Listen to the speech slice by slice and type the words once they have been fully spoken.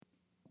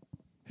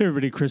Hey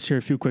everybody, Chris here.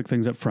 A few quick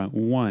things up front.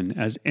 One,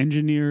 as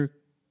engineer,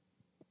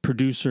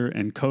 producer,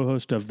 and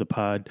co-host of the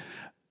pod,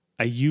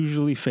 I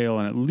usually fail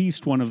on at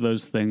least one of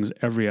those things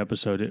every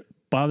episode. It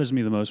bothers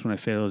me the most when I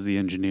fail as the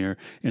engineer.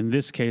 In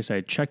this case,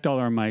 I checked all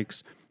our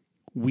mics.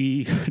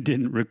 We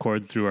didn't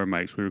record through our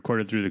mics. We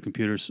recorded through the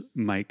computer's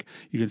mic.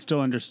 You can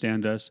still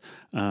understand us.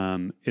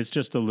 It's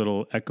just a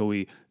little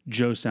echoey.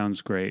 Joe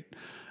sounds great.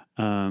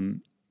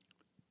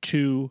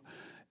 Two,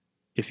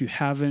 if you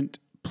haven't,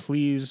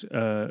 please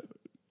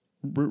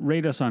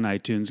rate us on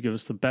iTunes. Give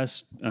us the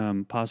best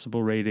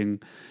possible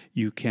rating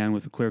you can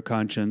with a clear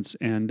conscience,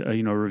 and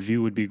a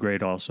review would be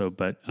great also.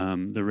 But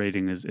the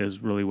rating is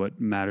really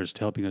what matters to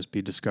helping us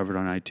be discovered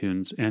on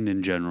iTunes and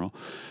in general.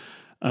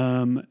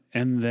 And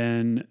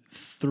then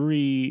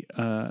three,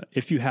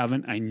 if you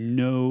haven't, I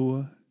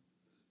know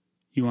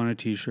you want a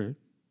T-shirt,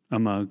 a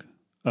mug,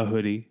 a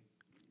hoodie.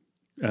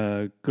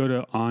 Go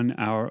to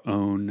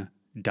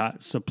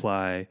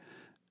onourown.supply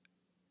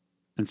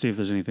and see if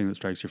there's anything that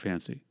strikes your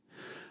fancy.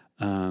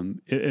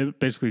 It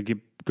basically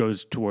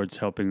goes towards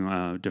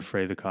helping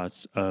defray the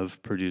costs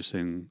of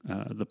producing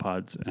the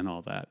pods and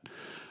all that.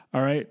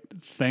 All right.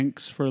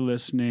 Thanks for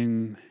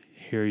listening.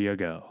 Here you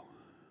go.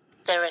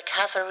 The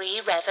Recovery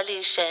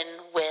Revolution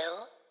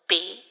will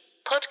be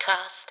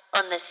podcast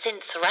on the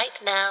Since Right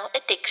Now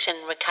Addiction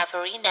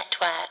Recovery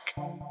Network.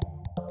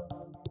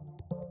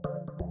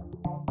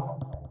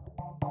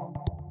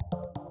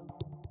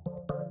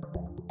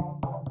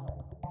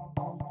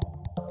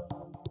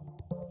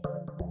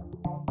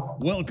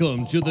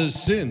 Welcome to the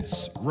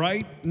Since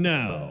Right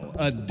Now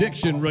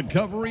Addiction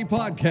Recovery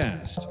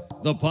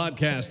Podcast, the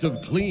podcast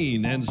of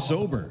Clean and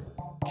Sober,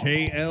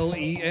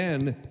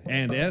 KLEN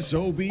and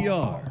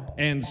SOBR,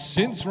 and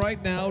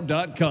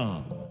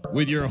sincerightnow.com,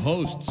 with your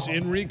hosts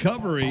in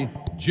recovery,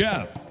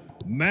 Jeff,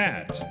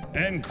 Matt,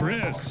 and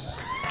Chris.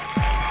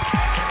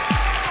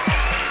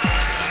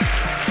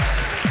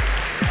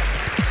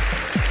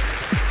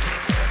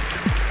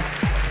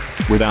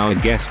 With our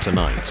guest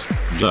tonight,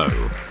 Joe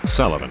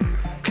Sullivan,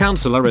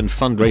 counselor and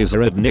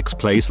fundraiser at Nick's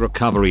Place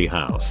Recovery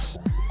House.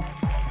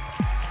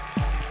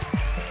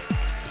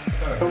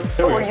 Oh,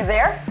 are you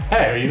there?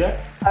 Hey, are you there?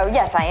 Oh,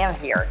 yes, I am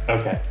here.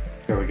 Okay,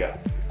 here we go.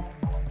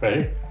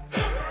 Ready?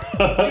 Do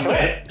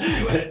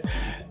it.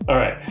 All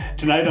right.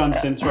 Tonight on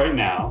Since Right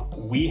Now,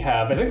 we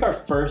have, I think, our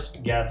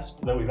first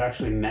guest that we've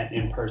actually met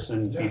in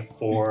person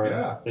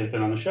before they've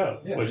been on the show.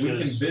 Yeah, which we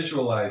can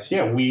visualize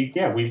you.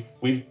 Yeah,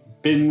 we've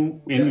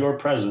been in your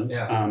presence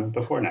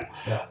before now.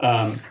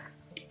 Yeah.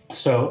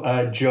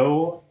 So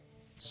Joe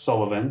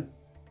Sullivan,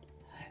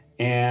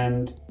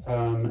 and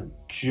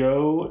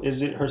Joe is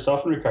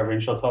herself in recovery,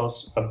 and she'll tell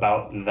us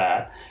about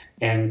that.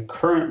 And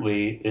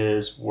currently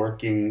is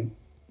working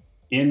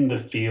in the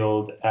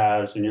field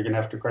as, and you're going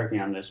to have to correct me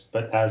on this,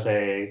 but as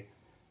a,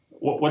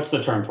 what's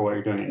the term for what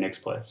you're doing at Nick's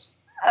Place?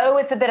 Oh,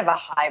 it's a bit of a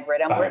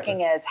hybrid. I'm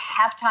working as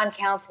half-time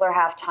counselor,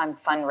 half-time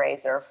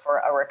fundraiser for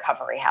a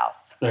recovery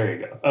house. There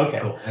you go. Okay.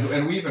 Cool.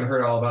 And we even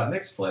heard all about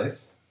Nick's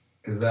Place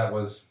because that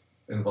was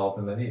involved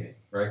in that meeting,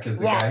 right? Because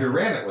the guy who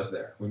ran it was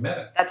there. We met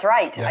it. That's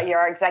right. Yeah. You're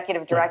our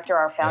executive director,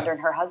 our founder, and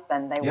her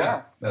husband. They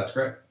were. That's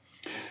great.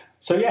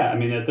 So I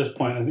mean, at this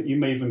point, I think you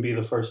may even be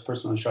the first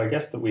person on the show. I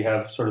guess that we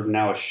have sort of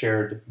now a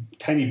shared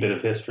tiny bit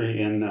of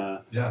history in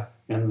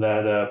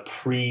that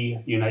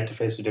pre-Unite to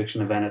Face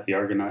Addiction event at the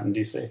Argonaut in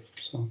D.C.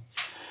 So,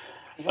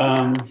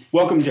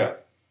 welcome, Joe.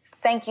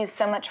 Thank you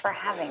so much for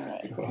having me.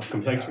 You're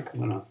welcome. Thanks for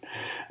coming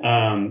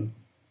on.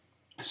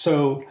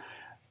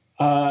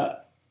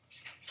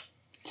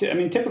 I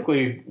mean,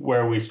 typically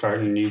where we start,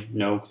 and you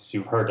know because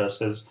you've heard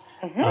us, is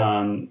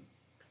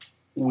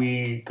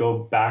we go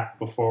back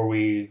before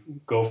we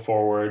go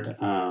forward,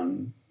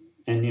 and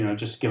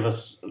just give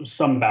us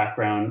some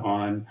background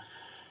on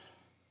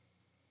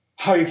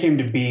how you came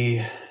to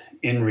be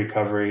in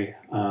recovery,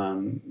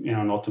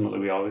 and ultimately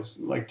we always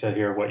like to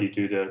hear what you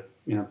do to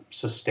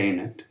sustain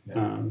it,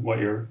 what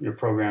your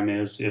program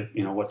is,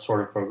 what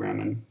sort of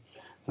program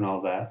and all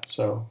that.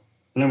 So.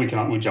 And then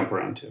we jump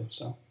around too.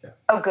 So. Yeah.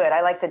 Oh, good.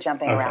 I like the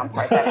jumping around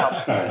part. That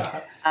helps me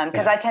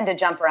because I tend to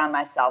jump around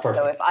myself.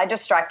 Perfect. So if I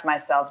distract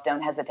myself,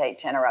 don't hesitate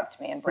to interrupt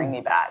me and bring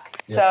me back.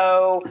 Yeah.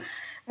 So,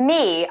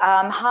 me.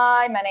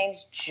 Hi, my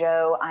name's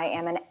Joe. I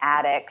am an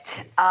addict.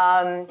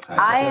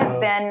 I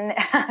have been.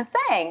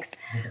 Thanks.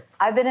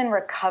 I've been in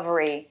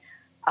recovery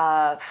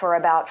for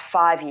about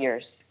 5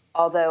 years.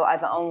 Although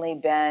I've only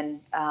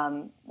been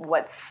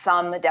what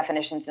some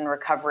definitions in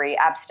recovery,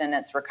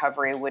 abstinence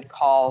recovery, would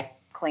call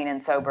clean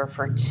and sober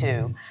for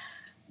 2.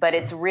 But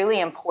it's really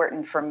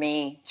important for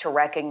me to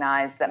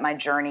recognize that my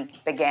journey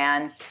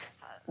began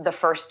the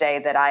first day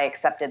that I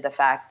accepted the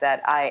fact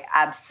that I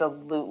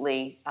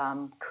absolutely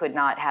could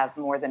not have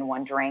more than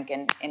one drink,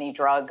 and any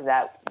drug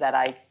that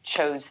I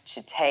chose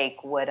to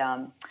take would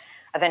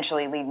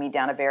eventually lead me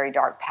down a very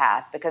dark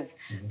path. Because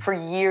for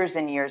years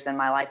and years in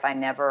my life, I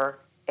never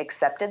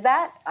accepted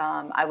that.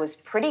 I was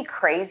pretty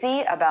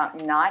crazy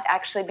about not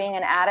actually being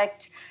an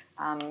addict.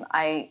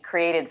 I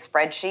created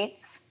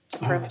spreadsheets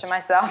prove to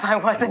myself I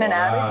wasn't an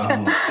addict.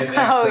 In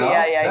Excel? Oh,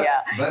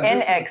 yeah. In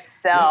Excel.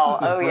 This is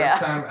the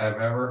first time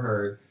I've ever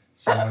heard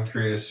someone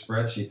create a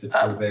spreadsheet to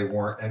prove they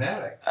weren't an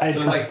addict.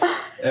 So like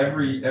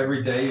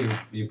every day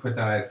you put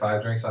down, I had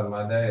 5 drinks on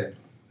Monday and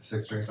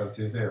 6 drinks on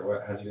Tuesday, or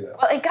what? How'd you do that?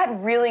 Well, it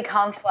got really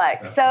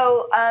complex.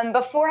 So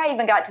before I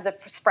even got to the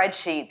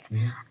spreadsheets,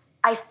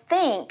 I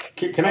think...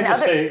 Can I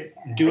just say,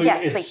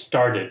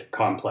 started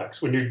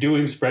complex. When you're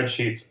doing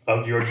spreadsheets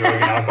of your drug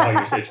and alcohol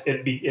usage,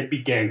 it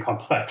began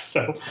complex.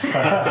 So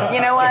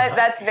you know what?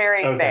 That's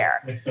very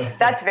fair.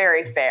 That's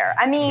very fair.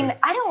 I mean,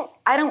 I don't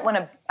want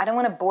to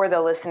bore the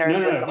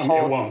listeners with the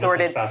whole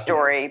sordid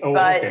story,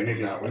 but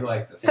we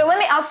like this. So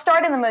I'll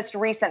start in the most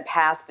recent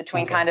past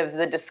between kind of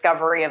the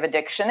discovery of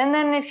addiction, and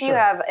then if you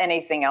have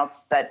anything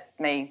else that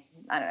may,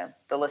 I don't know,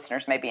 the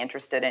listeners may be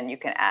interested in, you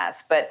can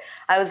ask. But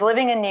I was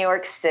living in New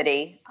York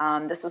City.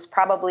 This was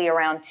probably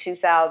around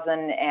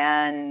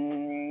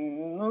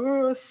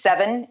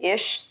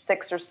 2007-ish,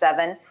 6 or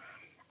 7.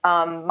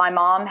 My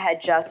mom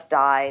had just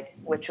died,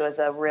 which was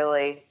a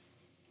really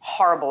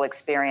horrible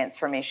experience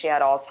for me. She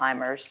had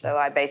Alzheimer's, so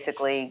I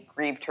basically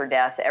grieved her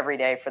death every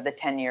day for the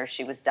 10 years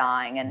she was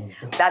dying. And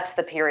that's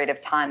the period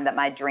of time that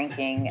my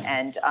drinking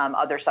and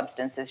other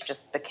substances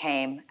just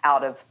became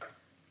out of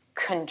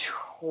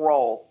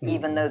control,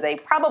 even though they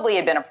probably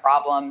had been a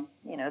problem.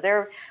 You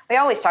know, we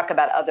always talk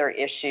about other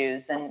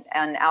issues, and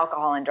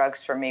alcohol and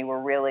drugs for me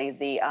were really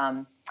they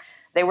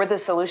were the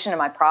solution to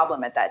my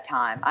problem at that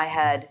time. I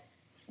had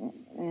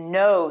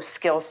no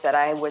skill set.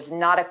 I was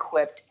not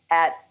equipped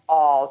at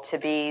all to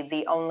be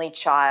the only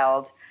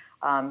child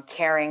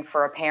caring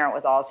for a parent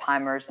with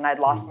Alzheimer's, and I'd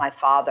lost my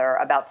father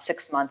about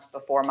 6 months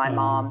before my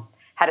mom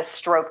had a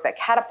stroke that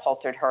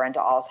catapulted her into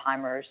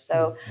Alzheimer's.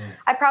 So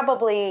I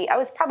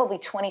was probably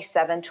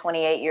 27,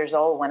 28 years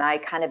old when I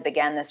kind of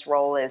began this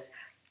role as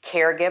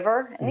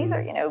caregiver. And these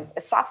are,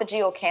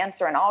 esophageal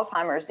cancer and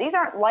Alzheimer's. These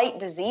aren't light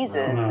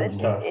diseases.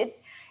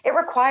 It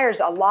requires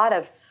a lot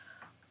of,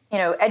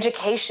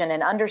 education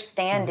and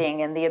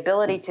understanding and the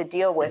ability to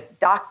deal with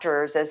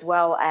doctors as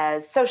well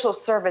as social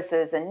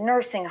services and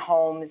nursing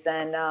homes.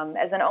 And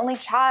as an only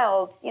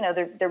child,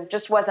 there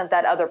just wasn't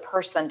that other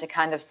person to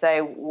kind of say,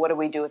 what do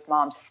we do with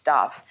mom's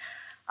stuff?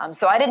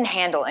 So I didn't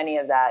handle any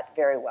of that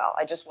very well.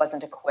 I just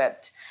wasn't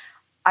equipped.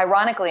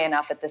 Ironically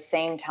enough, at the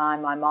same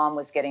time my mom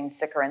was getting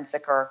sicker and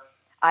sicker,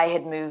 I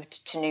had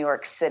moved to New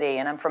York City,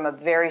 and I'm from a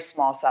very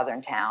small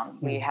southern town.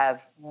 We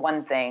have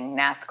one thing,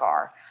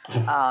 NASCAR.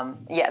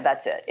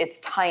 That's it. It's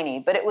tiny,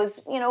 but it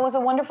was a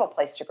wonderful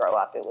place to grow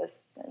up. It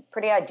was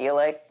pretty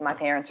idyllic. My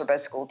parents are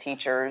both school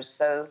teachers,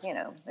 so,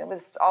 it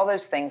was, all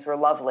those things were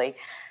lovely.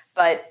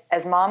 But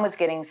as mom was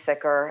getting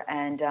sicker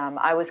and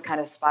I was kind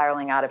of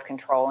spiraling out of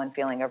control and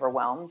feeling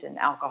overwhelmed, and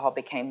alcohol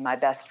became my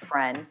best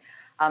friend.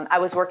 I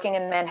was working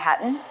in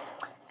Manhattan,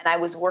 and I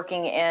was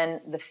working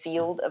in the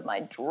field of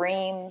my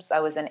dreams. I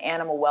was in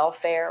animal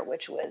welfare,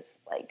 which was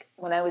like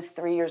when I was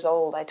 3 years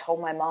old, I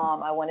told my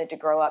mom I wanted to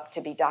grow up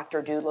to be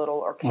Dr. Dolittle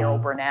or Carol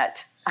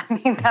Burnett. I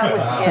mean, that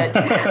was it.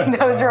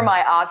 Those were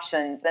my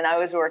options. And I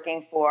was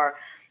working for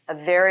a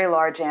very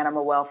large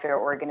animal welfare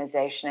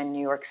organization in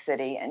New York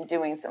City and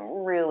doing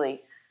some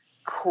really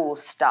cool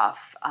stuff.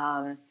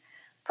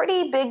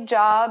 Pretty big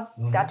job,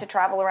 got to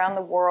travel around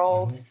the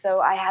world. So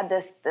I had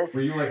this.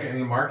 Were you like in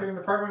the marketing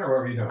department, or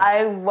what were you doing?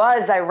 I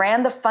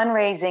ran the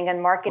fundraising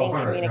and marketing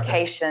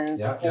communications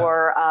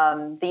for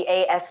the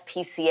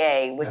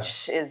ASPCA,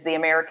 which is the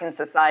American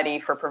Society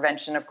for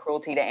Prevention of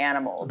Cruelty to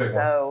Animals.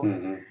 So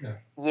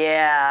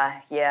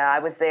I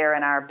was there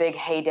in our big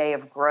heyday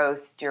of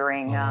growth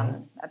during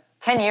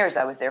 10 years.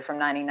 I was there from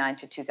 99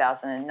 to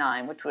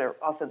 2009, which were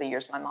also the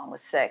years my mom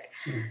was sick.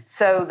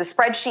 So the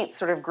spreadsheet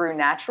sort of grew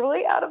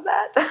naturally out of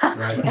that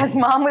as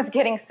mom was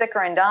getting sicker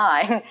and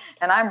dying,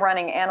 and I'm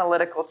running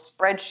analytical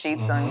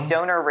spreadsheets on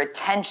donor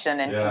retention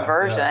and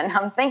conversion.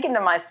 I'm thinking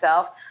to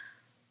myself,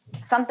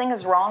 something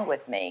is wrong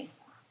with me.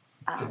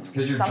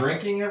 Because you're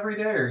drinking every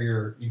day,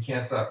 or you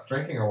can't stop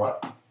drinking, or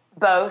what?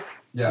 Both.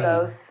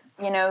 Both.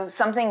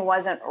 Something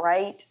wasn't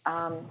right.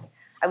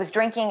 I was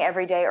drinking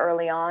every day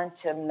early on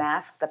to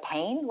mask the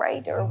pain,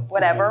 right, or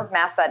whatever,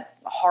 mask that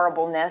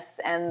horribleness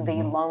and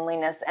the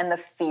loneliness and the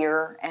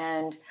fear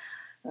and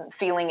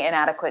feeling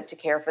inadequate to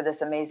care for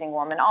this amazing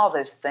woman, all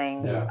those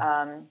things.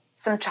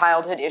 Some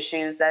childhood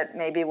issues that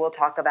maybe we'll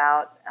talk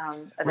about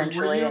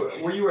eventually.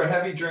 Were you a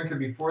heavy drinker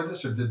before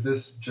this, or did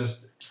this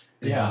just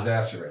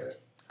exacerbate it?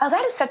 Oh,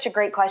 that is such a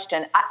great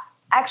question.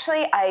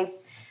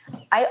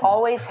 I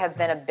always have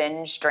been a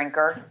binge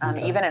drinker,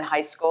 even in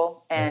high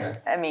school. And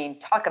I mean,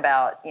 talk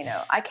about,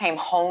 I came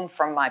home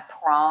from my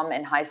prom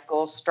in high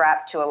school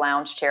strapped to a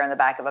lounge chair in the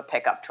back of a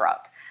pickup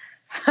truck.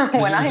 So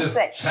when I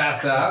say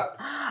passed out?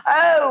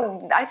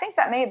 Oh, I think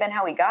that may have been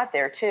how we got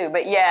there too.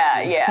 But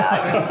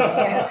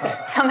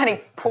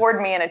somebody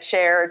poured me in a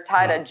chair,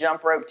 tied a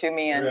jump rope to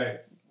me, and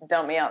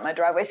dumped me out in my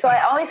driveway. So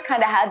I always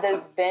kind of had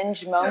those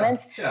binge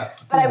moments.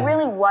 But I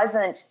really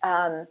wasn't.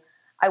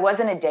 I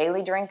wasn't a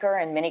daily drinker.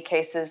 In many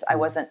cases, I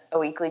wasn't a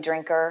weekly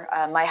drinker.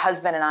 My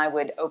husband and I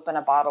would open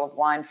a bottle of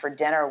wine for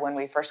dinner when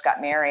we first got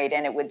married,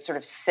 and it would sort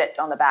of sit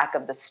on the back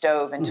of the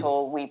stove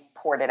until we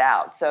poured it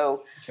out.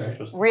 So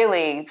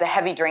really, the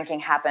heavy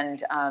drinking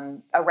happened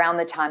around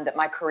the time that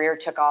my career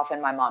took off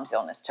and my mom's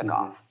illness took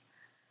off.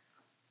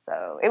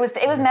 So it was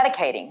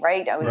medicating,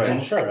 right? I was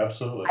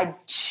absolutely. I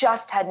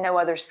just had no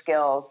other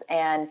skills.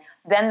 And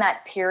then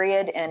that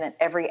period in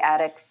every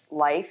addict's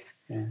life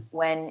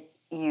when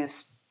you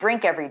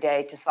drink every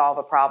day to solve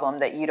a problem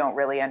that you don't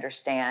really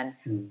understand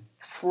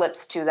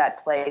slips to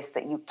that place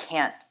that you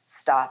can't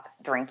stop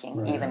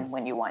drinking even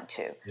when you want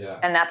to. Yeah.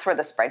 And that's where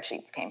the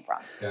spreadsheets came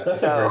from. Gotcha.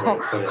 That's a great way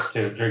to put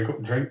it too.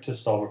 Drink to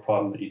solve a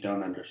problem that you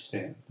don't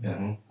understand.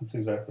 Yeah. That's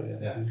exactly it.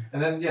 Yeah.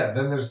 And then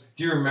there's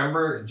do you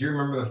remember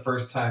the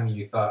first time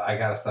you thought I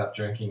gotta stop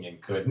drinking and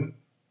couldn't?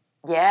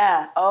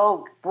 Yeah.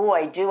 Oh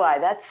boy, do I.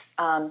 That's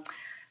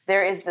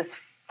there is this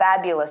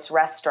fabulous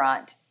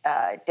restaurant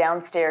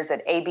downstairs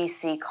at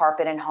ABC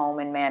Carpet and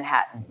Home in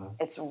Manhattan.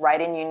 It's right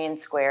in Union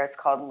Square. It's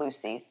called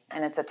Lucy's,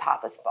 and it's a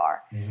tapas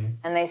bar.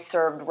 And they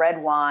served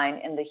red wine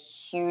in the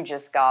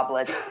hugest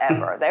goblets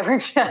ever. They were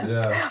just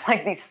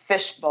like these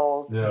fish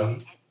bowls. Yeah.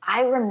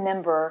 I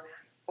remember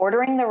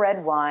ordering the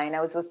red wine.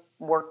 I was with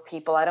work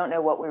people. I don't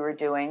know what we were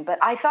doing, but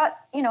I thought,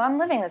 I'm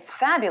living this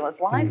fabulous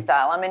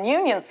lifestyle. I'm in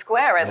Union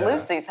Square at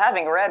Lucy's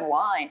having red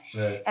wine.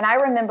 Right. And I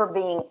remember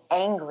being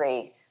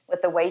angry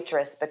with the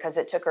waitress because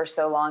it took her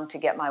so long to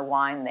get my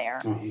wine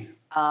there.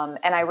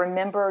 And I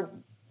remember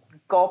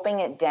gulping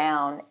it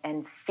down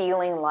and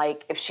feeling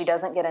like if she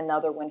doesn't get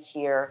another one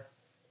here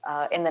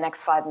in the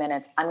next 5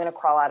 minutes, I'm going to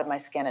crawl out of my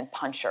skin and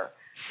punch her.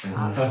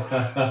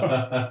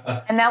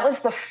 And that was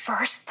the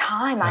first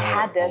time I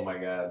had this. Oh my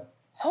God.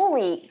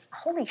 Holy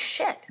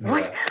shit. Yeah.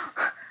 Like,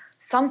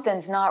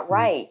 something's not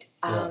right.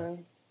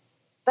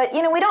 But,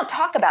 we don't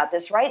talk about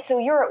this, right? So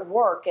you're at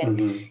work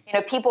and,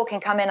 people can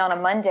come in on a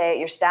Monday at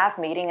your staff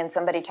meeting and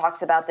somebody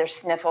talks about their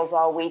sniffles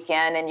all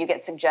weekend and you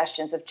get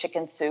suggestions of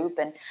chicken soup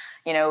and,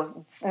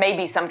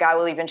 maybe some guy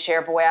will even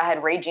share, boy, I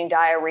had raging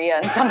diarrhea,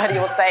 and somebody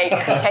will say,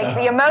 take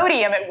the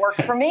Imodium, it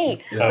worked for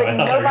me. But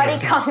nobody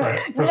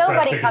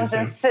comes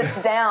and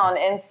sits down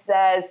and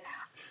says,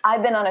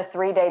 I've been on a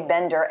 3-day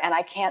bender and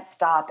I can't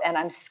stop and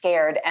I'm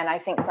scared and I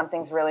think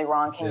something's really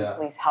wrong. Can you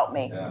please help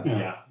me?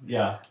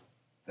 Yeah.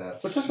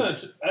 So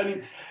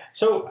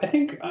I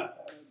think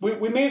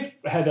we may have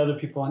had other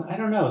people on, I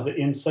don't know,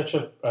 in such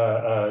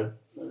a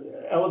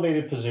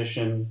elevated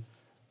position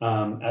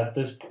at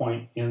this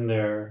point in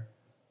their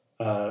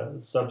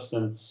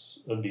substance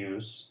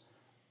abuse.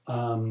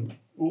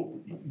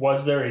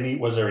 Was there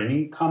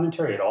any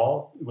commentary at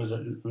all?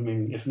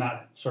 If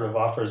not sort of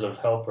offers of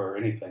help or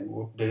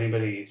anything, did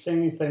anybody say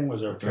anything?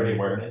 Was there any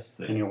awareness?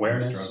 Any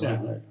awareness?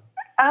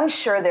 I'm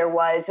sure there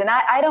was, and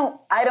I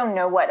don't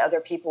know what other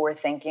people were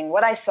thinking.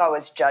 What I saw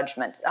was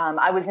judgment.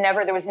 There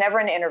was never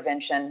an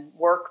intervention.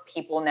 Work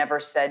people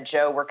never said,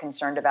 Joe, we're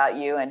concerned about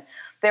you. And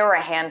there were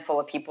a handful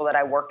of people that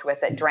I worked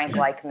with that drank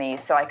like me,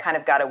 so I kind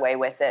of got away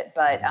with it.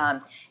 But I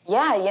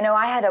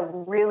had a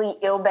really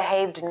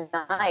ill-behaved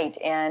night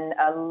in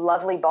a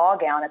lovely ball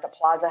gown at the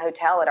Plaza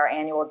Hotel at our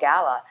annual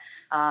gala.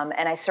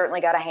 And I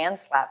certainly got a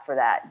hand slap for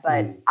that.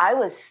 But I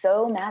was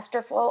so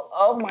masterful.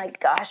 Oh my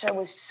gosh, I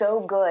was so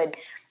good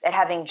at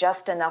having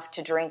just enough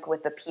to drink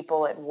with the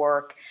people at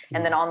work,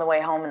 and then on the way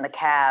home in the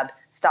cab,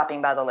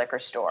 stopping by the liquor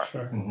store.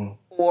 Sure.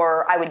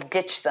 Or I would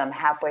ditch them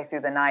halfway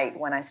through the night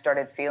when I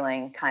started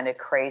feeling kind of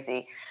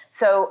crazy.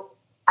 So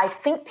I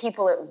think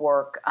people at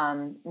work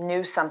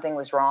knew something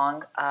was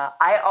wrong.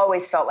 I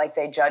always felt like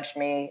they judged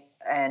me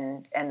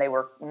and they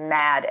were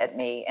mad at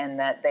me and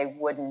that they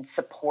wouldn't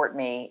support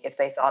me if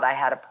they thought I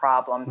had a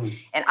problem.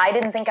 And I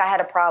didn't think I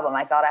had a problem.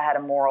 I thought I had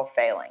a moral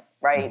failing,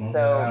 right?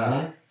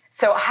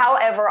 So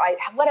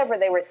whatever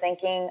they were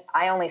thinking,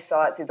 I only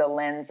saw it through the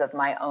lens of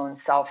my own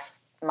self,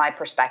 my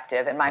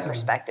perspective. And my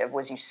perspective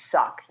was, you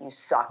suck.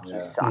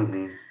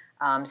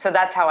 So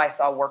that's how I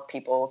saw work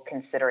people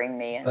considering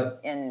me.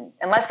 And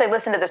unless they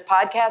listen to this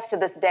podcast to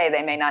this day,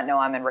 they may not know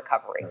I'm in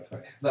recovery. That's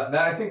right.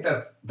 I think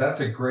that's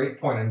a great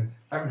point. And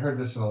I haven't heard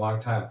this in a long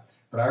time.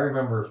 But I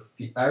remember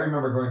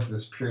going through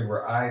this period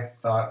where I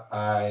thought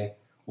I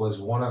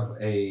was one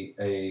of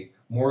a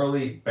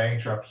morally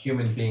bankrupt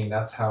human being.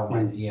 That's how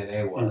my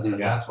DNA was, and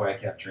that's why I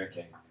kept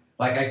drinking.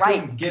 Like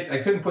I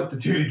couldn't put the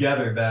two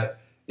together that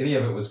any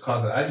of it was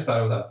causing. I just thought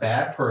I was a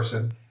bad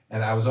person,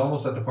 and I was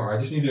almost at the point where I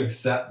just need to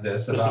accept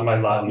this about my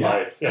lot in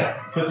life. Yeah,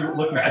 because you're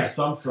looking for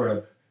some sort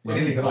of. I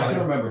can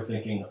remember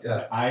thinking,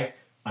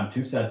 I'm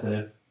too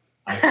sensitive.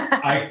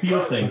 I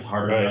feel things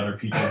harder than other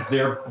people.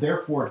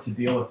 Therefore, to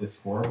deal with this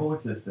horrible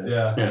existence,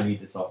 I need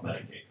to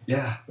self-medicate.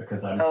 Yeah,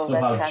 because I'm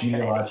somehow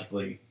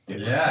genealogically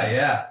different.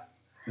 Yeah.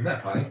 Isn't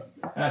that funny?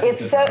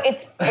 It's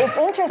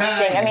interesting.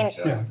 I mean,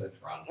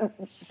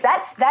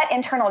 that's that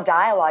internal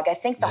dialogue. I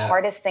think the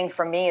hardest thing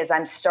for me is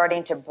I'm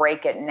starting to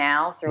break it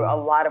now through a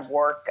lot of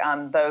work,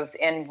 both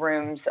in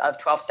rooms of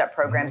 12-step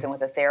programs and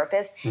with a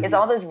therapist, is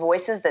all those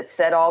voices that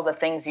said all the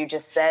things you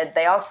just said,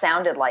 they all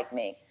sounded like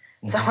me.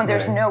 So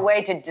there's no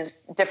way to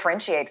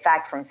differentiate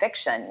fact from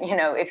fiction. You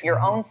know, if your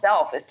own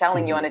self is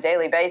telling you on a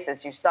daily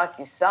basis, you suck,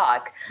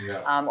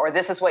 or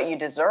this is what you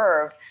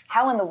deserve,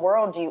 how in the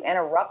world do you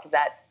interrupt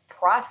that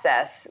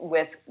process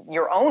with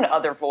your own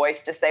other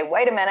voice to say,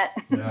 wait a minute,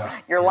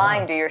 you're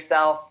lying to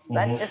yourself?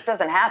 That just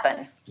doesn't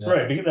happen.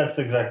 Right, because that's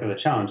exactly the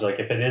challenge. Like,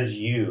 if it is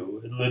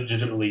you,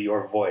 legitimately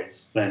your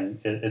voice, then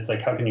it's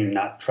like, how can you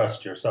not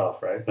trust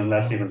yourself, right? Then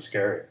that's even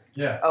scarier.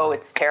 Yeah. Oh,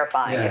 it's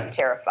terrifying. Yeah. It's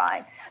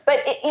terrifying.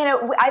 But,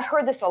 I've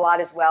heard this a lot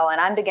as well, and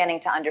I'm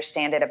beginning to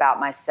understand it about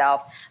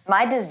myself.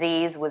 My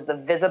disease was the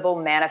visible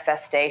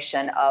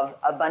manifestation of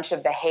a bunch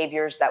of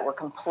behaviors that were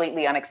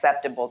completely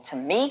unacceptable to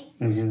me.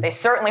 They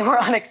certainly were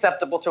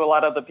unacceptable to a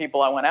lot of the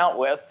people I went out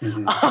with.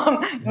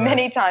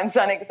 Many times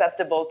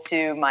unacceptable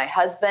to my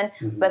husband.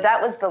 But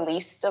that was the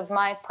least of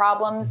my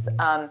problems.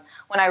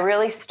 When I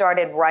really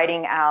started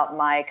writing out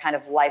my kind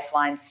of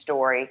lifeline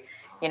story,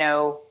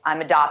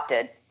 I'm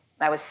adopted.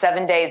 I was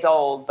 7 days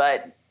old,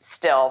 but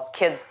still,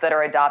 kids that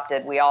are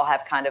adopted, we all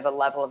have kind of a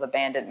level of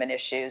abandonment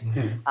issues.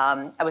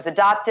 I was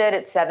adopted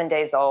at 7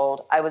 days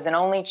old. I was an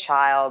only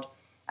child.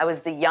 I was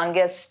the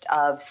youngest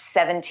of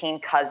 17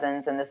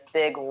 cousins in this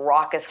big,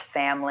 raucous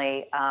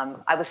family.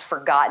 I was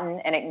forgotten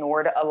and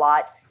ignored a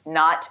lot,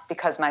 not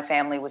because my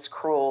family was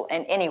cruel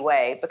in any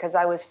way, because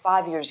I was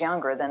 5 years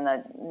younger than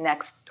the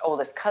next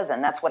oldest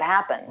cousin. That's what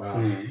happens.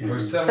 Wow. There were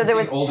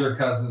 17 older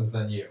cousins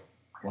than you.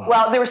 Wow.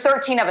 Well, there was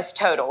 13 of us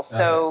total,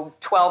 so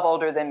 12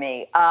 older than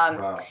me.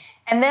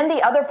 And then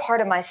the other part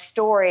of my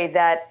story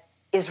that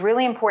is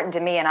really important to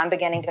me, and I'm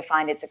beginning to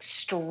find it's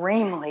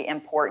extremely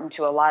important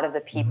to a lot of the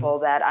people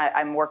that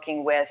I'm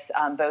working with,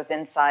 both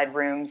inside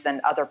rooms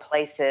and other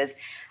places.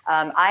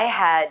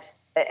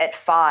 At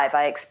 5,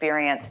 I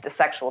experienced a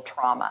sexual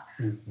trauma.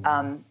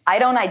 I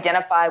don't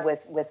identify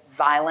with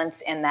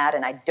violence in that,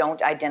 and I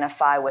don't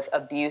identify with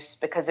abuse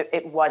because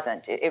it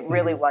wasn't. It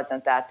really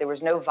wasn't that. There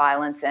was no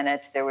violence in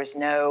it.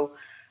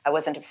 I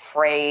wasn't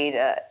afraid.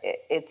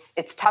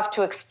 It's tough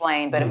to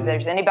explain, but if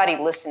there's anybody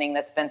listening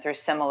that's been through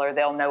similar,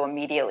 they'll know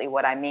immediately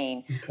what I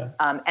mean. Okay.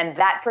 And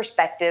that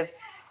perspective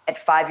at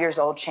 5 years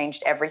old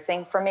changed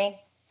everything for me.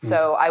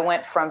 So I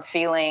went from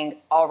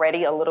feeling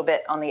already a little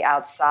bit on the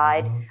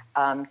outside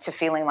to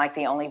feeling like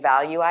the only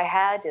value I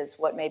had is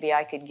what maybe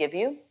I could give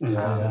you.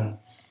 And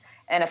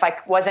if I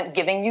wasn't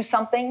giving you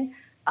something,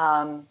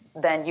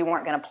 then you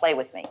weren't going to play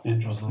with me.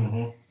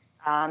 Interesting.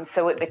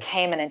 So it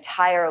became an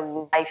entire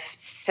life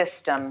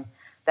system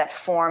that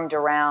formed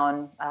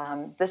around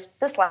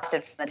this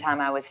lasted from the time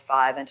I was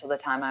 5 until the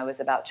time I was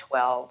about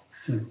 12.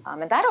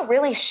 And that'll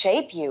really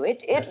shape you.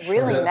 It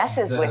really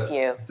messes with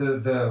you.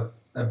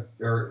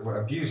 Or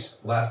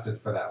abuse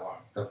lasted for that long.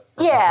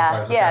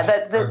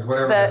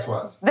 Whatever this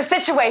was. The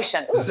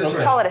situation. Let's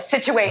call it a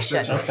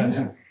situation.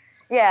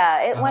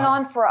 It went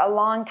on for a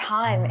long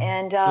time,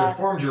 and so it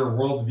formed your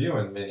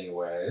worldview in many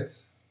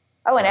ways.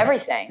 Oh, and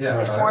everything.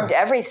 It formed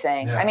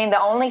everything. Yeah. I mean,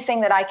 the only thing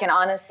that I can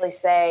honestly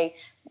say,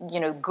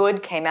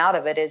 good came out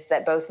of it is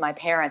that both my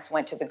parents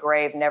went to the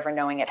grave never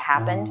knowing it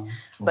happened,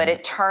 but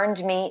it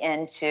turned me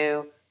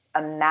into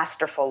a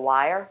masterful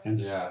liar.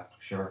 Yeah,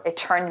 sure. It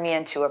turned me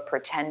into a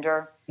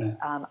pretender. Yeah.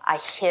 I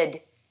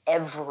hid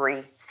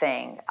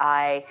everything.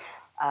 I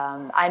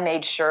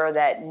made sure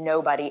that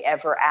nobody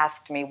ever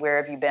asked me, where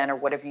have you been or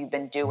what have you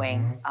been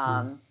doing?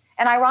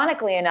 And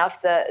ironically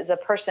enough, the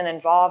person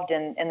involved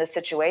in the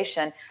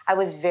situation, I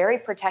was very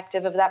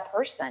protective of that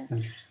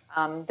person.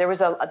 There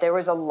was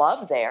a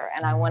love there,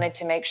 and I wanted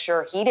to make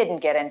sure he didn't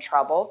get in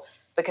trouble,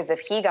 because if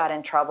he got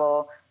in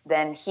trouble,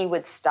 then he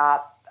would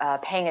stop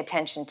paying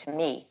attention to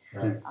me.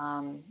 Right.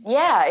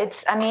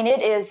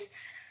 It is.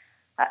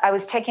 I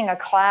was taking a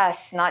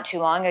class not too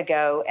long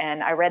ago,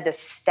 and I read this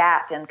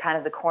stat in kind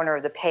of the corner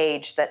of the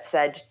page that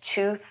said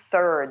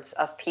 2/3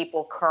 of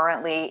people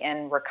currently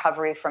in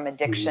recovery from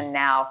addiction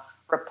now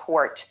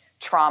report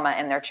trauma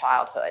in their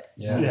childhood.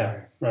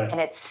 Yeah, right.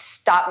 And it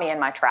stopped me in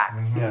my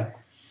tracks.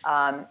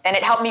 And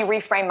it helped me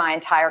reframe my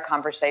entire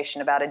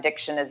conversation about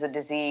addiction as a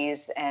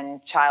disease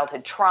and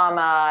childhood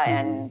trauma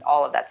and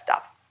all of that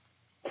stuff.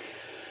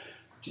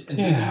 Did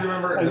you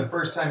remember the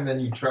first time then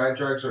you tried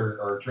drugs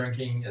or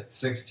drinking at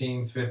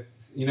 16,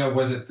 15?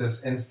 Was it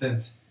this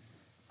instant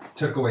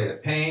took away the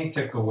pain,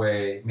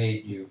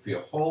 made you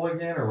feel whole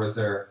again? Or was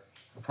there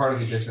a part of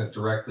the addiction that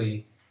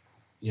directly,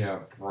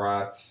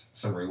 brought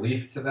some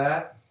relief to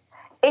that?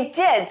 It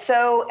did.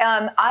 So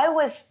I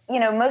was,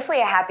 mostly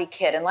a happy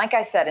kid. And like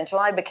I said, until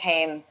I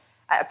became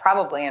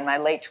probably in my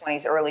late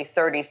 20s, early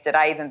 30s, did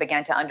I even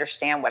begin to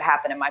understand what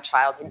happened in my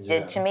childhood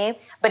did to me.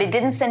 But it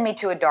didn't send me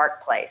to a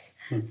dark place.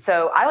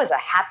 So I was a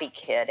happy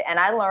kid. And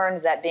I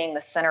learned that being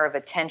the center of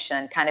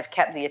attention kind of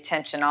kept the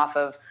attention off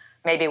of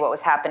maybe what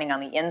was happening on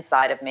the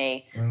inside of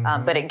me.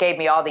 But it gave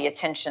me all the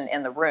attention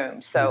in the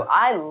room. So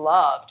I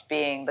loved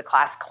being the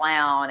class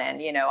clown.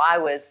 And, I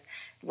was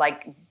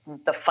like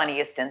the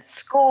funniest in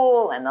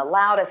school and the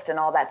loudest and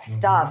all that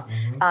stuff.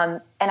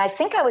 And I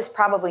think I was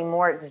probably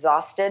more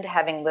exhausted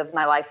having lived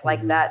my life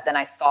like that than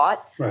I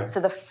thought. Right. So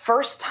the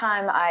first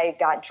time I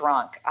got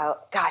drunk,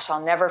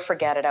 I'll never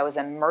forget it. I was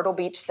in Myrtle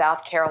Beach,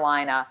 South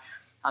Carolina,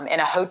 in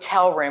a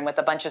hotel room with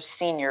a bunch of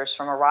seniors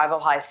from a rival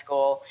high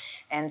school,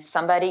 and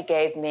somebody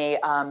gave me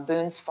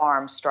Boone's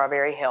Farm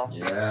Strawberry Hill.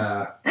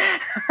 Yeah.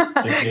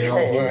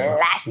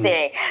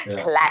 Classy.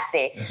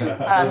 Classy.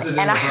 Was it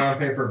in a brown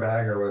paper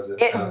bag or was it?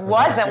 It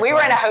wasn't. We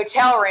were in a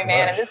hotel room,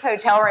 man, and this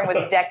hotel room was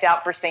decked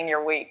out for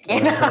senior week.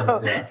 You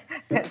know,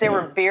 there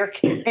were beer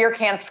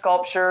can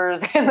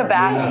sculptures in the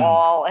back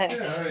wall,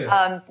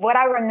 and what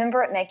I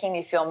remember it making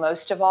me feel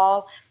most of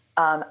all,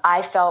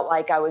 I felt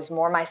like I was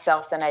more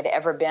myself than I'd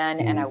ever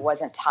been, and I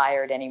wasn't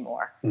tired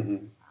anymore.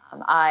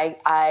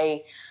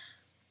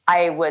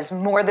 I was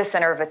more the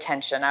center of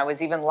attention. I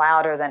was even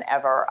louder than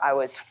ever. I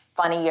was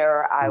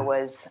funnier. I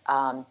was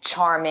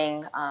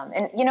charming.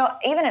 And, you know,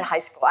 even in high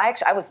school,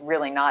 I was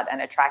really not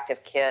an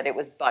attractive kid. It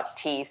was buck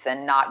teeth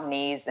and knock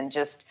knees and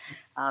just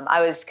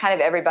I was kind of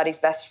everybody's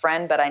best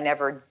friend, but I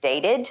never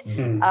dated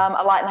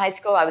a lot in high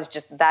school. I was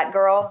just that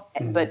girl.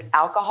 But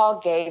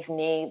alcohol gave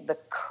me the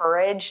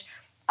courage,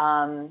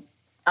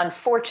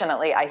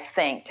 unfortunately, I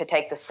think, to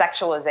take the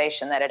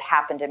sexualization that had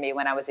happened to me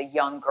when I was a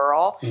young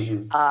girl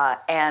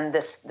and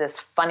this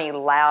funny,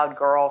 loud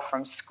girl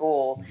from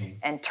school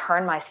and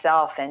turn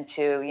myself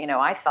into, you know,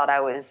 I thought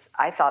I was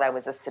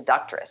a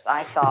seductress.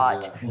 I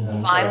thought,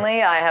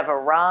 finally, I have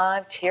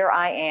arrived. Here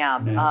I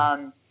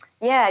am.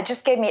 It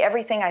just gave me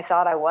everything I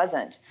thought I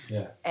wasn't.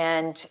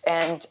 And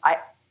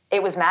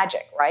it was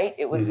magic, right?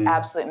 It was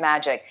absolute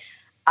magic.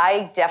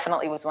 I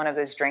definitely was one of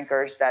those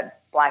drinkers that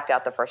blacked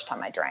out the first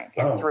time I drank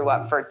and threw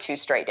up for 2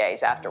 straight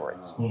days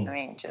afterwards. I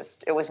mean,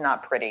 just, it was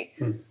not pretty.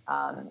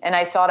 And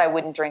I thought I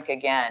wouldn't drink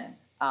again.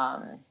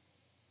 3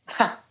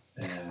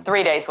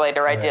 days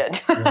later, I did.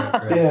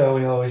 Yeah,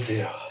 we always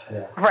do.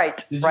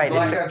 Right. Did you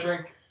black out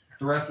drink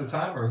the rest of the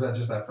time, or was that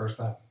just that first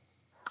time?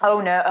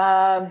 Oh,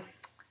 no.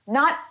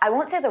 I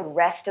won't say the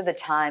rest of the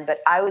time,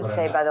 but I would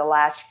say by the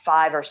last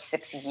 5 or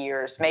 6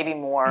 years, maybe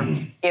more,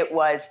 it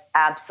was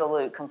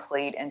absolute,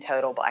 complete, and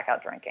total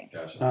blackout drinking.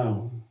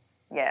 Gotcha.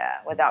 Yeah,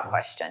 without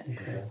question.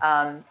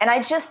 And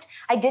I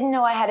didn't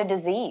know I had a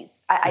disease.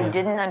 I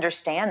didn't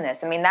understand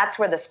this. I mean, that's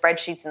where the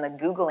spreadsheets and the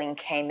Googling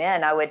came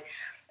in. I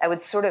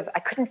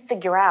couldn't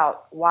figure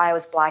out why I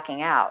was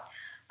blacking out.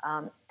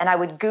 And I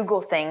would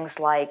Google things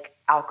like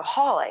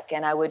alcoholic,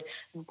 and I would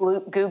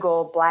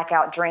Google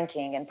blackout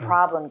drinking and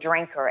problem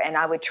drinker, and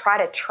I would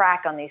try to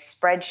track on these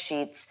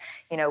spreadsheets,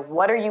 you know,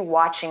 what are you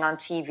watching on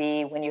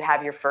TV when you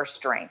have your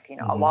first drink, you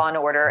know, a Law and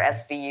Order,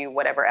 SVU,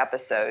 whatever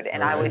episode,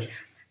 and I would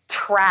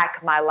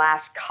track my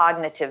last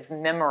cognitive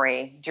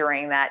memory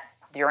during that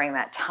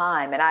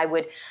time, and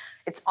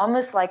it's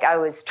almost like I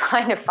was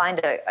trying to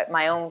find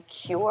my own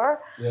cure.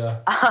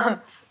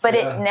 But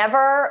it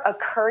never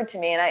occurred to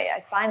me, and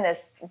I find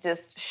this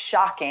just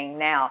shocking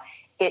now.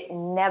 It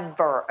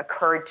never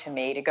occurred to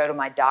me to go to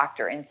my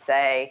doctor and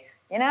say,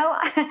 you know,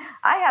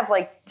 I have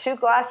like 2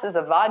 glasses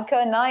of vodka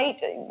a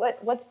night.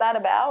 What's that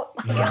about?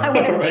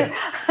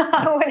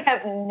 I would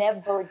have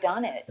never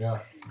done it.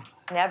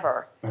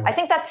 Never. I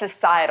think that's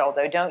societal,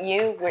 though, don't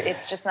you?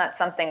 It's just not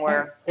something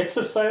where... It's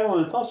societal,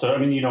 and it's also, I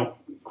mean, you don't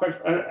quite...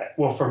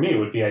 well, for me, it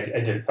would be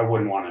I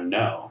wouldn't want to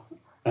know.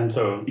 And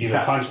so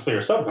either consciously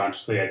or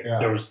subconsciously,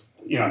 there was,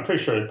 you know, I'm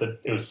pretty sure that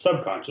it was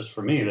subconscious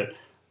for me that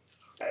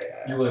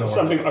I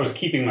was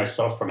keeping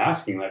myself from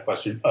asking that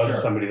question of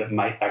somebody that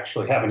might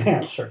actually have an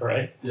answer,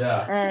 right?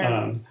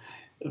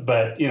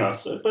 But, you know,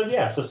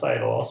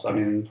 societal also. I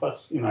mean,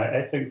 plus, you know,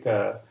 I think,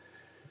 I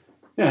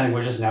think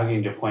we're just now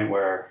getting to a point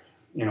where,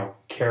 you know,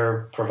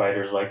 care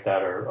providers like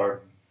that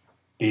are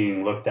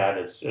being looked at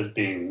as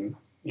being,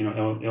 you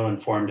know,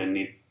 ill-informed and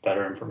need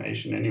better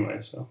information anyway,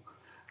 so...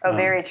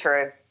 very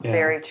true.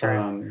 Very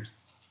true.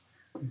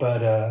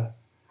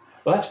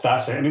 Well, that's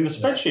fascinating. I mean, the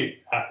spreadsheet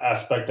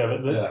aspect of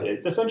it,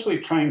 it's essentially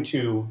trying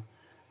to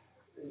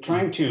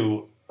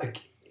like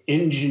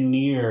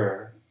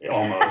engineer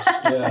almost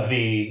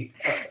the,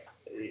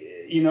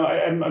 you know,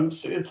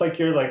 it's like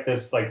you're like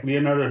this like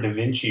Leonardo da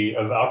Vinci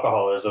of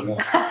alcoholism,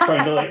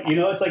 trying to like, you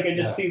know, it's like I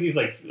just see these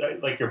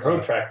like your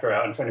protractor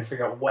out and trying to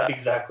figure out what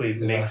exactly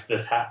makes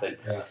this happen.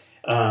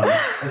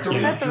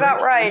 That's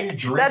about right.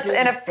 If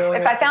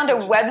I found a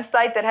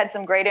website that had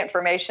some great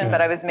information,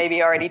 but I was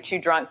maybe already too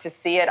drunk to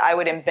see it, I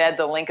would embed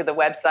the link of the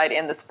website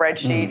in the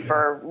spreadsheet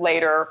for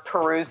later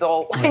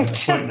perusal. Like,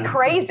 just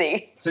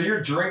crazy. So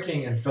you're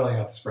drinking and filling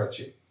out the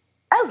spreadsheet.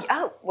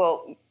 Oh,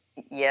 well,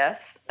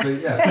 yes. So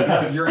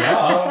you're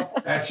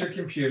at your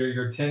computer,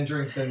 you're 10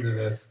 drinks into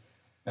this,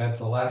 and it's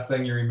the last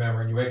thing you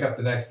remember, and you wake up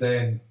the next day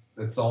and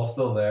it's all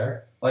still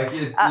there. Like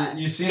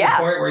you see the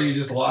point where you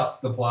just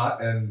lost the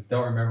plot and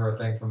don't remember a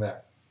thing from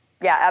there.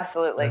 Yeah,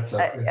 absolutely. It's so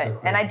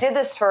cool. And I did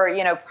this for,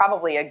 you know,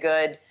 probably a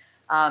good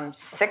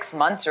 6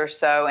 months or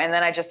so, and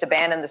then I just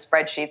abandoned the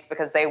spreadsheets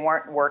because they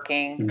weren't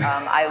working.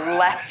 I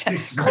left.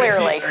 These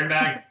clearly spreadsheets are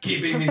not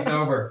keeping me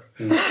sober.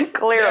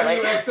 Clearly.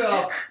 Damn you,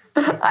 Excel.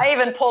 I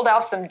even pulled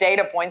off some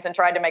data points and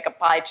tried to make a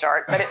pie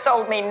chart, but it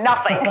told me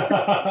nothing.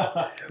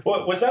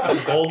 Well, was that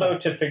the goal, though,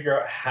 to figure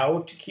out how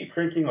to keep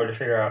drinking or to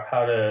figure out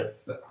how to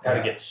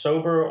get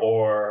sober?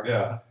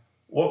 Or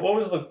what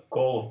was the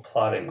goal of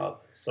plotting all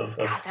this?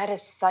 That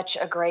is such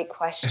a great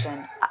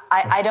question.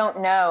 I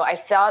don't know. I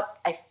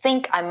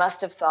think I must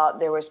have thought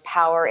there was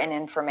power in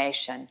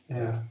information.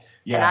 Yeah.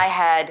 And I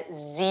had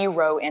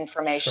zero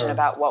information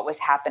about what was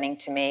happening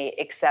to me,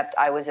 except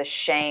I was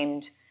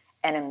ashamed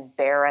and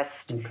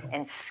embarrassed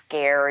and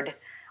scared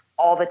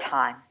all the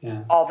time.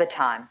 All the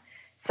time.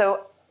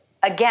 So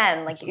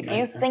again, like if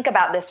you think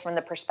about this from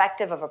the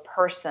perspective of a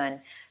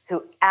person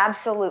who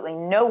absolutely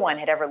no one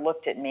had ever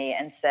looked at me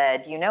and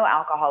said,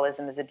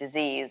 alcoholism is a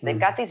disease. They've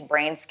got these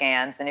brain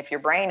scans, and if your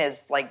brain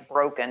is like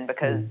broken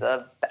because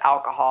of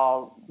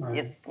alcohol,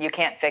 you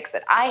can't fix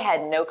it. I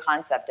had no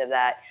concept of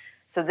that.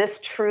 So this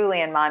truly,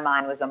 in my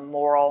mind, was a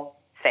moral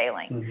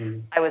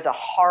failing. I was a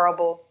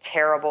horrible,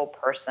 terrible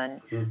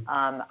person.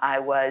 I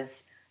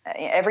was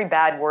every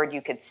bad word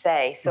you could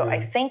say. So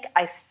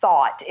I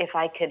thought if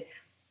I could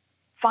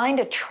find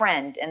a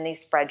trend in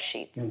these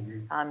spreadsheets,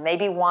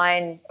 maybe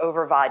wine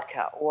over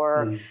vodka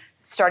or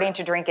starting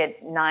to drink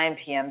at 9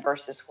 p.m.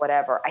 versus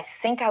whatever. I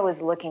think I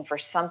was looking for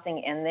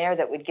something in there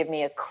that would give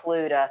me a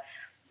clue to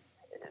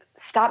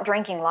stop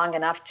drinking long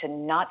enough to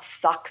not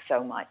suck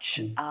so much.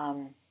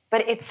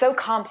 But it's so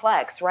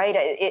complex, right?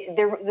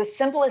 The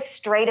simplest,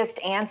 straightest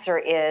answer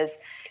is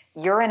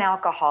you're an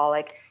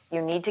alcoholic.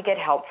 You need to get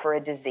help for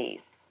a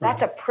disease.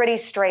 That's a pretty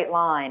straight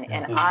line,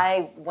 and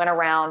I went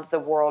around the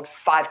world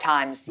 5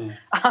 times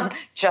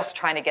just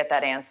trying to get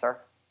that answer.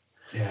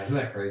 Yeah, isn't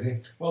that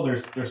crazy? Well,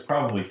 there's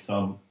probably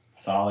some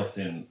solace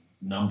in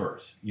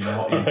numbers, in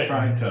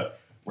trying to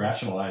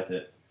rationalize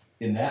it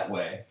in that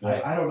way.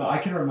 I don't know. I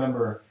can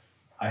remember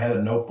I had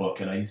a notebook,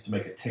 and I used to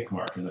make a tick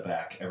mark in the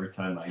back every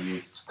time I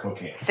used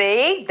cocaine.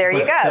 See? There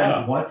you go.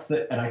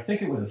 And I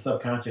think it was a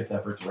subconscious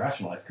effort to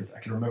rationalize, because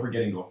I can remember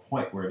getting to a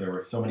point where there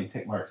were so many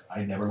tick marks,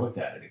 I never looked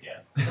at it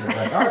again. It was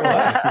like, all right, well,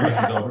 that experience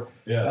is over.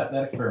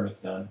 That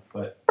experiment's done.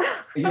 But,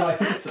 I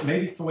think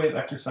maybe it's a way of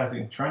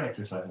trying to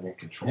exercise a little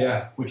control.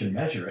 Yeah. We can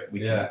measure it.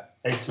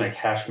 I used to make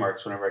hash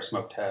marks whenever I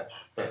smoked hash.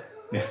 But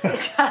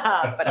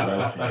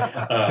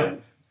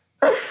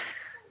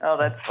Oh,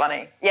 that's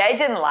funny. Yeah, it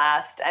didn't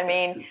last. I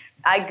mean,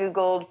 I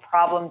Googled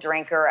problem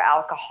drinker,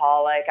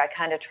 alcoholic. I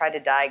kind of tried to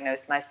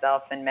diagnose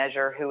myself and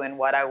measure who and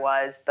what I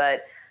was.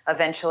 But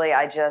eventually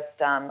I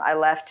just, I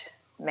left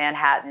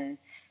Manhattan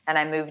and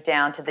I moved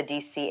down to the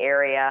DC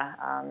area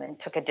and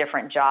took a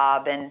different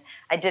job. And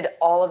I did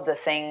all of the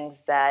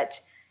things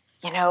that,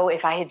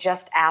 if I had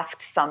just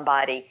asked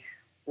somebody,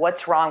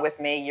 what's wrong with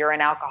me? You're an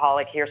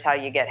alcoholic. Here's how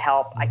you get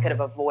help. I could have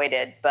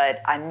avoided,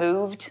 but I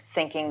moved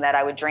thinking that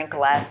I would drink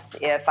less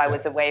if I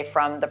was away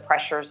from the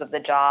pressures of the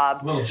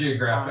job. A little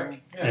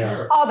geographic.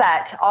 All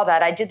that.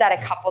 I did that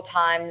a couple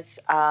times.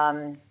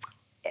 So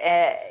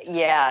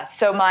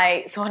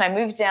when I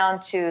moved down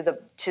to the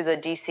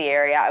DC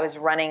area, I was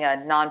running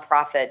a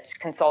nonprofit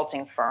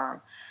consulting firm.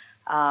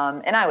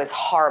 And I was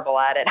horrible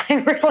at it. I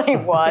really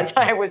was.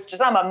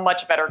 I'm a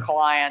much better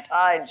client.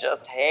 I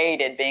just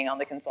hated being on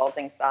the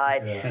consulting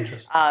side. Yeah.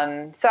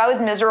 Interesting. So I was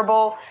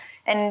miserable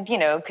and,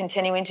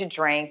 continuing to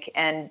drink.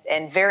 And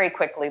very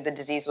quickly the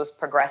disease was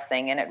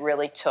progressing, and it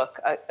really took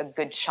a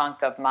good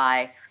chunk of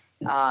my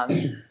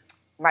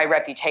my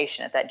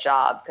reputation at that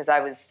job, because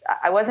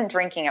I wasn't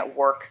drinking at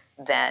work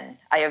then.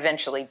 I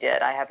eventually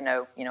did. I have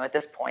no, at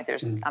this point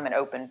I'm an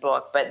open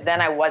book, but then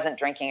I wasn't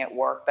drinking at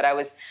work, but I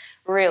was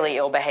really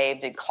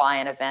ill-behaved at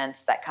client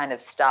events, that kind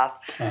of stuff.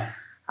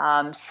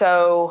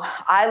 So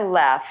I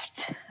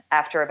left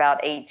after about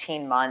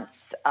 18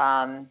 months.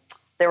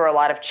 There were a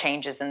lot of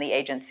changes in the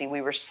agency.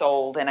 We were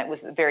sold, and it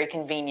was very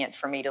convenient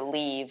for me to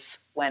leave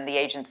when the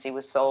agency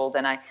was sold.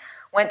 And I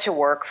went to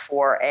work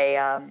for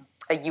a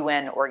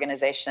UN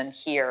organization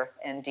here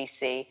in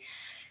DC.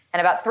 And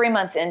about 3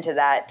 months into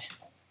that,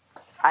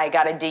 I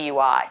got a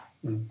DUI.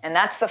 And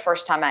that's the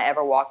first time I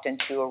ever walked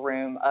into a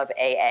room of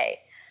AA.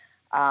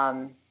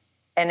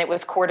 And it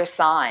was court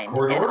assigned.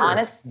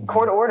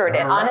 Court ordered.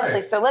 And honestly,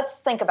 so let's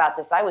think about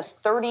this. I was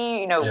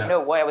 30,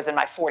 no way, I was in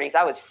my 40s.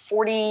 I was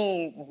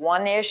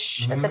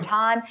 41-ish at the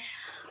time.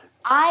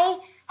 I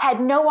had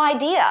no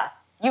idea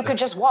you could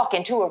just walk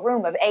into a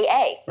room of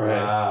AA.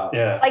 Wow.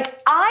 Yeah.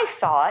 Like, I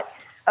thought,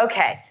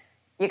 okay,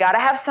 you got to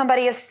have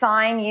somebody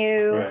assign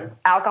you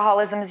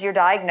alcoholism is your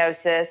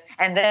diagnosis,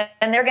 and then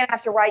they're going to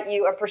have to write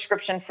you a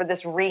prescription for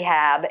this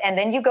rehab, and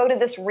then you go to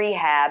this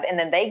rehab, and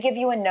then they give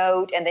you a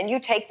note, and then you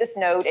take this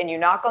note, and you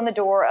knock on the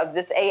door of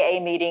this AA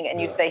meeting, and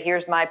you say,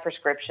 here's my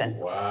prescription.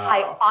 Wow.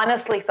 I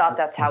honestly thought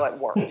that's how it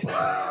worked.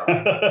 Wow.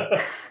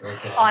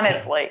 That's awesome.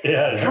 Honestly.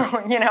 Yeah. So,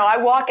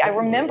 I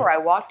remember I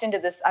walked into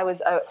this, I was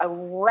a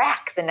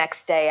wreck the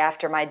next day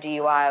after my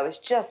DUI. I was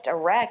just a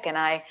wreck, and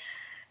I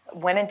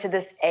went into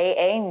this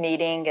AA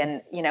meeting,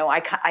 and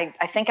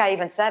I think I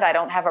even said I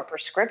don't have a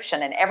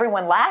prescription, and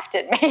everyone laughed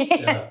at me.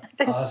 Yeah.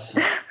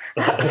 Awesome.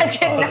 I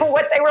didn't know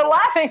what they were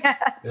laughing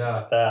at.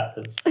 Yeah, that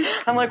is.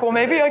 I'm like, well,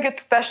 maybe I get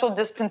special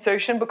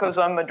dispensation because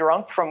I'm a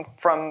drunk from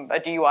a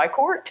DUI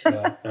court.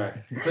 Yeah. Right.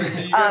 So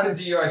you got the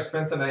DUI,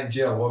 spent the night in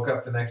jail, woke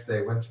up the next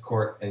day, went to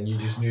court, and you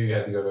just knew you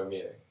had to go to a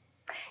meeting.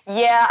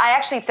 Yeah, I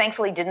actually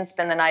thankfully didn't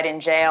spend the night in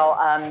jail.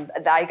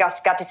 I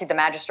got to see the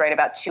magistrate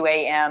about 2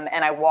 a.m.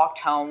 and I walked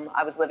home.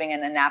 I was living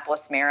in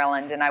Annapolis,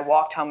 Maryland, and I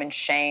walked home in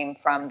shame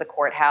from the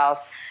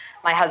courthouse.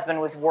 My husband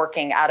was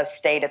working out of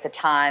state at the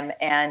time,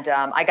 and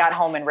I got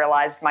home and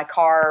realized my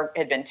car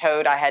had been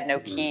towed. I had no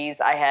keys.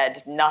 I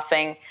had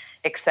nothing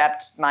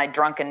except my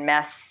drunken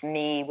mess,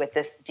 me with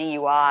this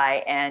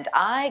DUI. And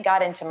I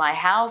got into my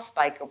house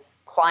by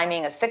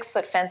climbing a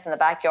 6-foot fence in the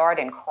backyard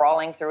and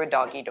crawling through a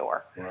doggy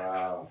door.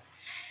 Wow.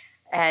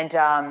 And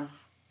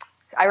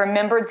I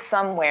remembered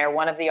somewhere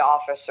one of the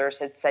officers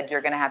had said,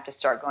 you're going to have to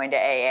start going to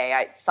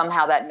AA.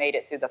 Somehow that made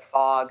it through the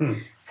fog.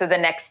 So the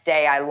next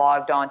day I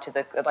logged on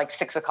to like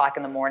 6 o'clock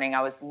in the morning.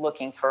 I was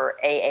looking for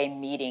AA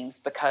meetings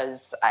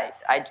because I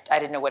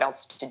didn't know what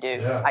else to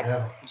do.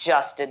 I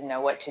just didn't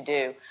know what to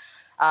do.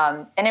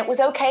 And it was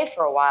okay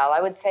for a while.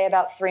 I would say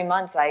about 3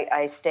 months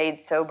I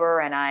stayed sober,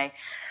 and I,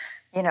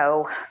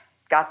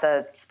 got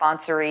the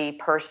sponsory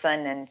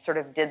person and sort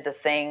of did the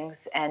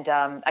things. And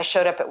I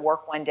showed up at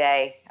work one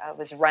day. I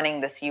was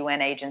running this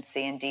UN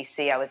agency in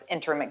D.C. I was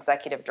interim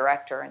executive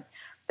director, and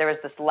there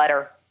was this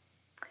letter.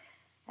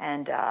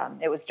 And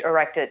it was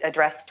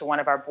addressed to one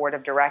of our board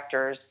of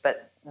directors,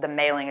 but the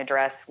mailing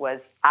address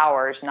was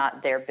ours,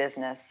 not their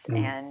business.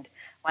 And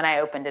when I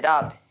opened it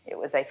up, it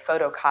was a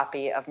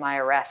photocopy of my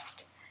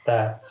arrest.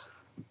 And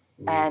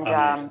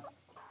an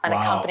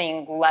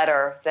accompanying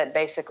letter that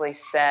basically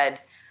said,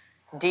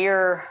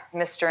 Dear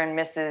Mr. and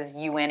Mrs.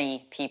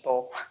 UNE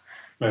people,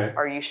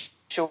 are you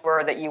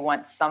sure that you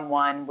want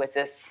someone with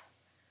this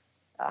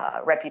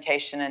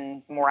reputation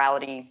and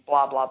morality,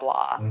 blah, blah,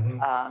 blah,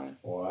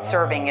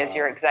 serving as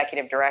your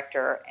executive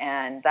director?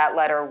 And that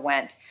letter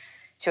went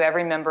to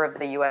every member of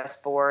the U.S.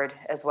 board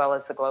as well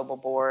as the global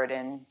board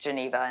in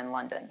Geneva and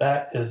London.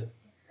 That is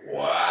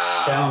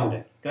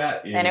astounding.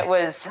 That is. And it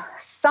was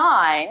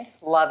signed,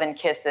 Love and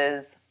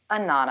Kisses,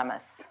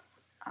 Anonymous.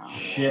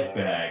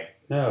 Shitbag.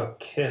 No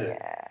kidding.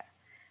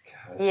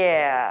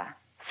 Yeah.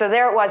 So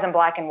there it was in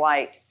black and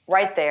white,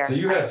 right there. So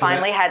you had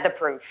finally had the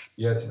proof.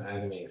 You had some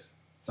enemies.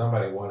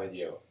 Somebody wanted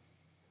you.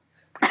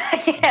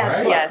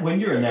 Yes, yes. When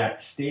you're in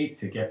that state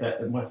to get that,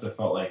 it must have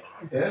felt like,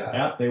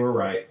 yeah, they were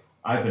right.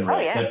 I've been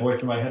right. Yeah. That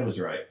voice in my head was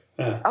right.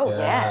 Oh,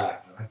 yeah.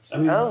 That's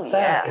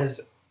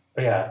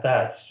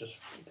just,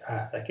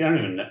 I can't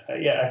even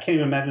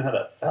imagine how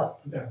that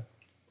felt. Yeah.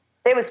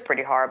 It was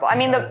pretty horrible. I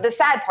mean, the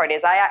sad part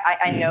is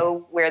I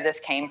know where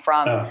this came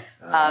from.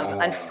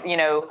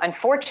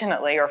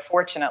 Unfortunately or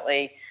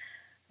fortunately,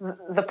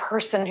 the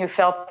person who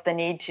felt the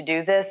need to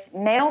do this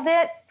mailed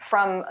it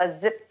from a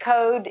zip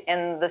code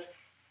in the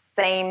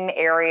same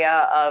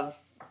area of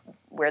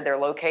where they're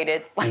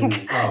located.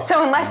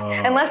 So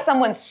unless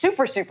someone's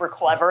super, super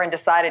clever and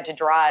decided to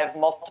drive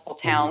multiple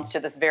towns to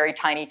this very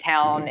tiny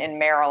town in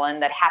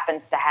Maryland that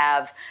happens to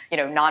have,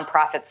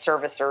 nonprofit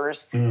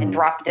servicers and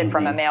dropped it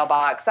from a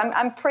mailbox,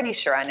 I'm pretty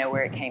sure I know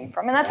where it came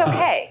from, and that's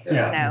okay.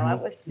 I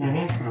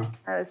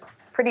was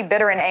pretty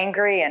bitter and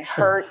angry and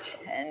hurt,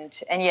 and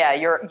yeah,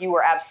 you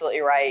were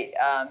absolutely right.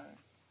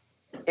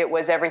 It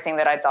was everything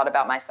that I thought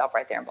about myself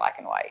right there in black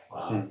and white.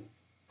 Wow.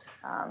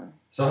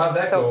 So how'd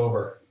that go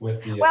over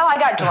with the... Well, I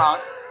got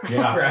drunk.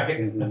 Yeah,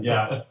 right.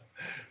 Yeah.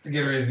 It's a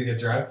good reason to get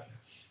drunk.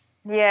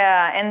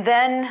 Yeah, and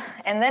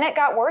then it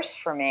got worse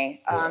for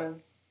me.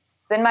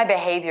 Then my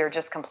behavior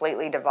just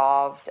completely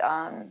devolved.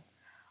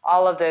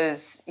 All of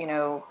those,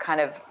 kind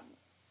of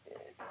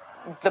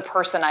the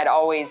person I'd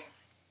always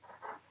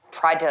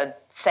tried to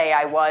say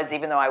I was,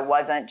 even though I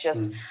wasn't,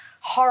 just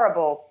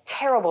horrible,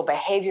 terrible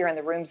behavior in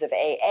the rooms of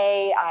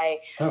AA.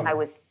 I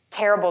was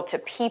terrible to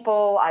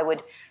people. I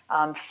would...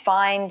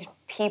 find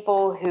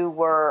people who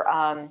were,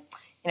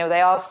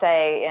 they all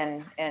say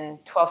in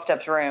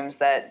 12-step rooms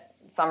that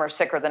some are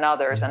sicker than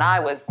others. And I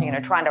was,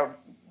 trying to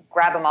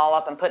grab them all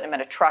up and putting them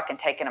in a truck and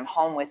taking them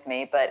home with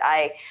me. But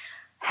I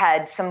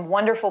had some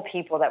wonderful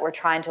people that were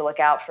trying to look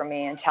out for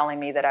me and telling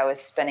me that I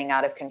was spinning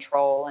out of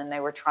control, and they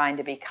were trying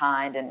to be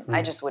kind, and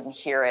I just wouldn't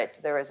hear it.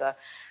 There was a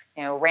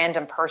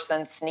random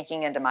person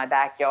sneaking into my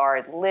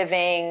backyard,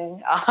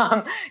 living,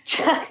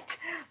 just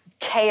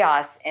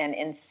chaos and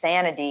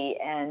insanity.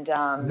 And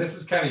this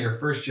is kind of your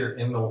first year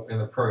in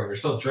the program. You're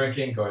still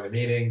drinking, going to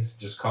meetings,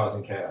 just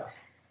causing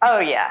chaos. Oh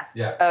yeah.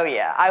 Yeah. Oh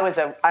yeah. I was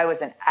an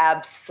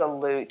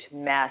absolute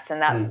mess,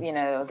 and that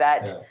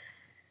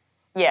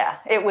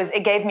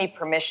it gave me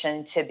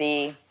permission to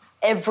be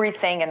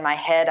everything in my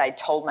head I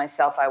told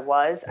myself I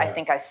was. Yeah. I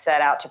think I set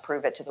out to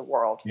prove it to the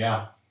world.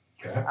 Yeah.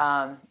 Okay.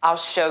 I'll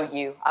show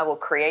you. I will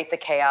create the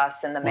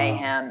chaos and the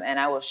mayhem, and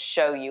I will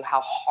show you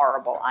how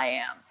horrible I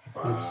am.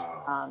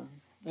 Wow.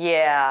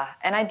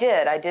 And I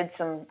did. I did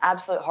some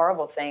absolute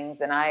horrible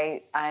things, and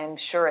I'm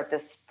sure at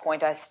this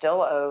point I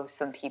still owe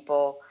some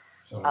people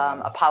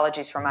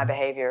apologies for my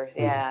behavior.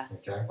 Yeah,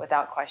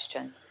 without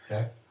question.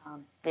 Okay.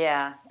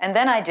 And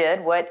then I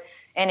did what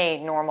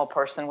any normal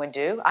person would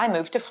do. I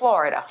moved to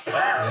Florida.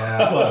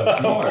 Yeah.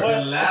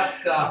 The last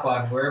stop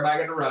on where am I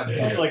going to run to?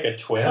 It's like a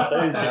twist.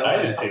 I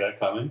didn't see that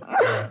coming.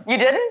 You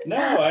didn't? No,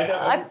 I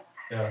don't.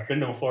 I've been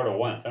to Florida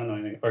once. I don't know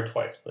anything, or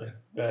twice, but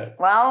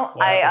well,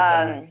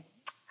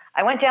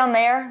 I went down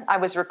there. I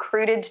was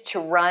recruited to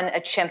run a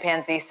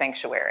chimpanzee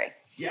sanctuary.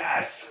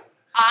 Yes.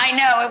 I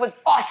know. It was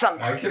awesome.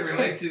 I can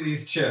relate to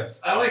these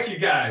chips. I like you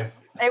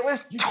guys. It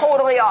was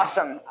totally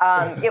awesome.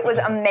 It was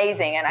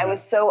amazing, and I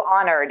was so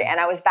honored. And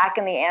I was back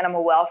in the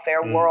animal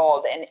welfare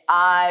world, and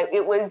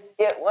it was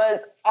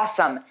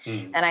awesome.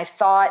 And I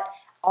thought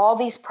all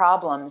these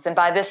problems, and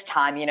by this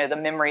time, the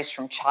memories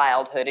from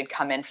childhood had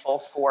come in full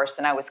force,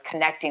 and I was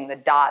connecting the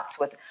dots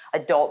with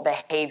adult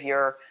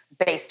behavior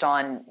based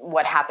on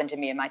what happened to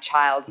me in my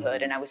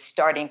childhood. And I was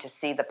starting to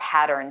see the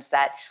patterns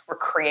that were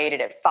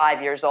created at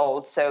 5 years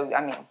old. So,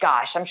 I mean,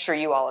 gosh, I'm sure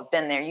you all have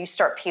been there. You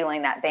start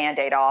peeling that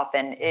Band-Aid off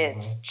and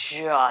it's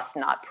just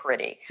not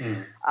pretty.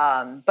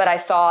 But I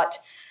thought,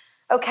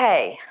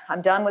 okay,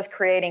 I'm done with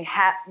creating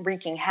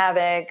wreaking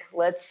havoc.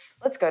 Let's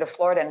go to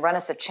Florida and run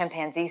us a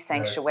chimpanzee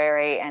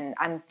sanctuary. Right. And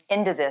I'm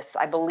into this.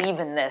 I believe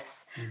in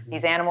this.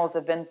 These animals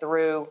have been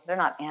through, they're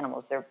not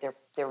animals, they're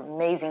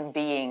amazing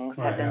beings,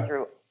 have been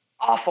through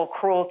awful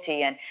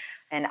cruelty,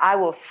 and I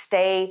will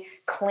stay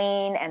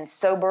clean and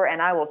sober,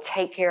 and I will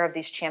take care of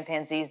these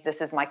chimpanzees. This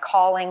is my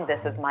calling.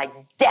 This is my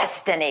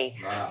destiny.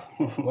 Wow.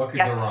 What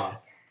could go wrong?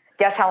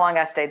 Guess how long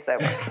I stayed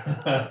sober?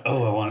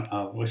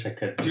 I wish I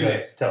could. 2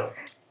 days. Tell us.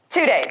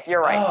 2 days.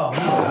 You're right. Oh,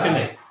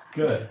 goodness.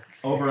 Good.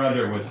 Over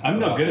under was. I'm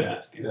no good at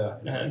this.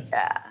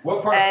 Yeah.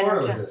 What part of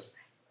Florida was this?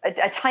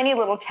 A tiny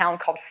little town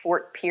called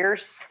Fort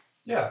Pierce.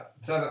 Yeah.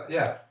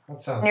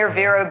 That sounds near familiar.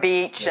 Vero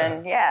Beach,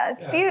 and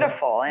it's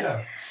beautiful.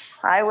 And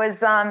I was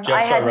Jeff's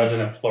our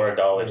resident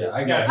Floridologist.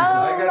 I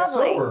got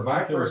sober.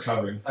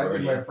 I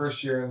did my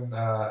first year in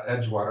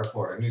Edgewater,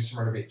 Florida, New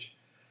Smyrna Beach.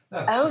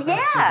 That's Oh,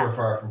 not super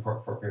far from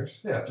Fort Pierce.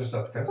 Yeah, just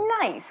up the coast.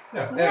 Nice.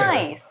 Yeah. Anyway.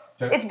 Nice.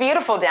 It's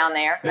beautiful down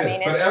there. But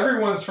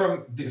everyone's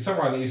from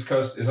somewhere on the East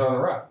Coast is on the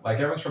run. Like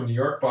everyone's from New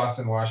York,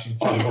 Boston,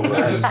 Washington.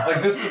 They're just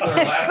like this is their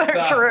last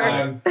stop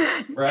on,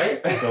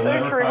 right?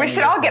 We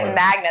should all get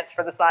magnets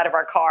for the side of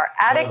our car.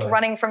 Addict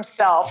running from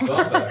self. Need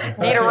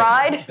a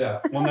ride?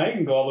 Yeah. Well, now you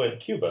can go all the way to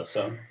Cuba,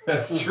 so.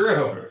 That's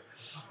true.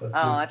 That's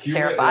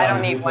terrifying. I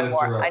don't need one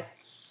more.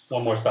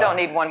 One more stop. Don't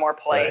need one more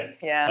place. Right.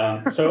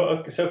 Yeah.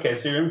 So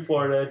you're in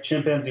Florida,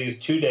 chimpanzees,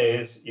 2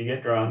 days, you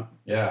get drunk.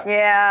 Yeah.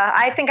 Yeah.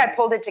 I think I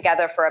pulled it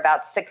together for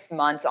about 6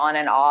 months on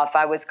and off.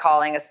 I was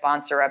calling a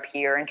sponsor up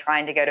here and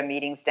trying to go to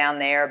meetings down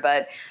there,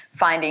 but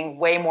finding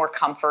way more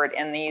comfort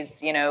in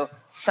these,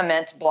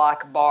 cement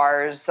block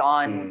bars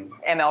on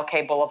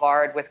MLK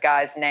Boulevard with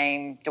guys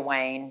named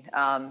Dwayne.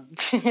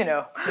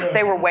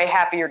 They were way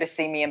happier to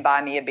see me and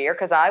buy me a beer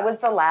because I was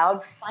the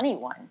loud, funny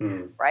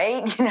one,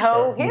 right?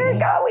 Here you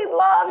go, we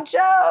love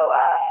Joe.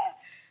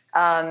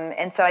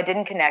 And so I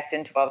didn't connect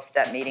in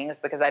 12-step meetings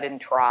because I didn't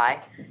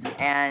try.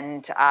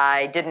 And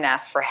I didn't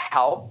ask for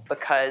help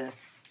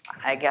because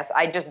I guess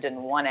I just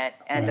didn't want it.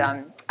 And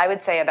I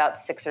would say about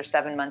 6 or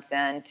 7 months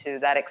into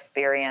that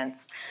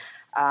experience,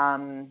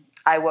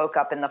 I woke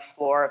up in the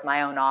floor of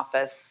my own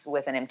office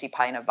with an empty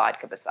pint of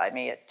vodka beside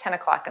me at 10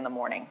 o'clock in the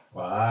morning.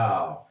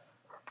 Wow.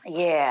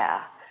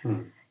 Yeah.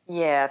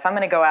 Yeah. If I'm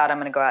going to go out, I'm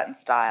going to go out in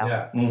style.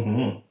 Yeah.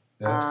 Mm-hmm.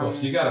 That's cool.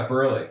 So you got up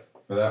early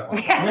for that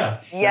one.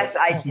 Yes,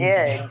 I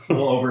did. A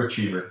little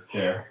overachiever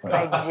there.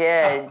 I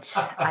did.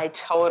 I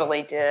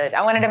totally did.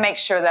 I wanted to make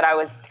sure that I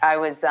was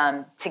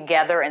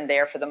together and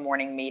there for the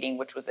morning meeting,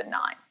 which was at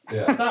 9.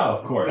 Yeah. Oh,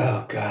 of course.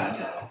 Oh, God.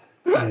 Yeah.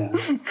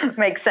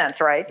 Makes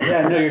sense, right?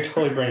 Yeah, no, you're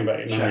totally bringing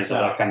back memories of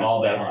that kind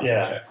of stuff.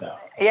 Checks out.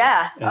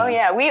 Yeah. Oh,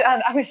 yeah.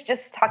 I was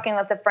just talking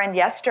with a friend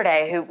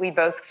yesterday who we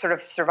both sort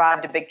of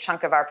survived a big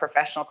chunk of our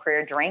professional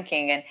career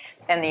drinking,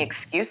 and the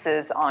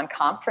excuses on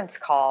conference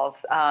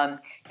calls. I'm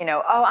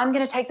going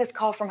to take this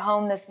call from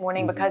home this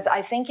morning because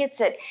I think it's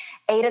at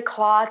 8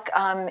 o'clock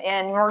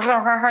in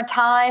her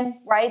time,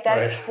 right?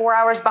 That's 4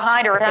 hours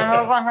behind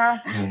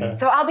her.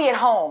 So I'll be at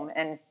home.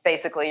 And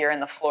basically you're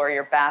in the floor of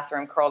your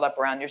bathroom, curled up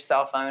around your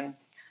cell phone,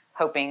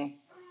 hoping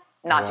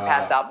not to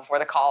pass out before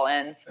the call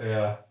ends.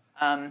 Yeah.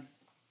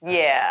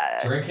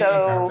 Yeah. Drinking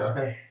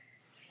okay.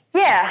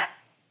 Yeah.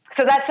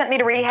 So that sent me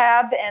to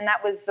rehab, and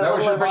that was a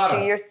little over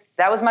 2 years.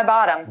 That was my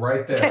bottom.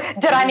 Right there.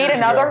 Did I need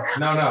another?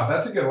 No,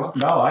 that's a good one.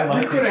 No, I like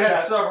it. You could have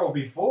had several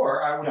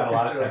before. I would have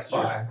considered it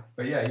fine.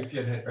 But yeah, you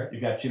had hit, right?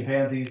 You've got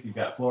chimpanzees, you've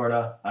got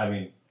Florida. I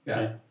mean,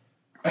 yeah.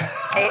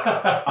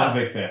 I'm a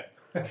big fan.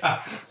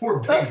 We're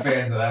big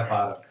fans of that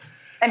bottom.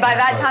 And by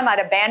that time, I'd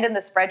abandoned the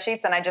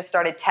spreadsheets, and I just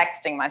started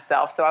texting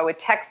myself. So I would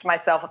text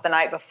myself the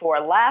night before,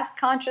 last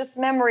conscious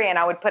memory, and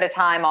I would put a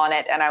time on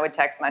it, and I would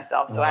text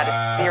myself. So I had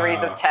a series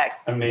of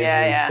texts.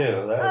 Amazing,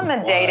 too. I'm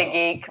a data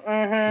geek.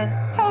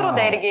 Total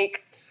data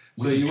geek.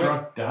 So you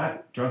drunk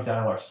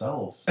dial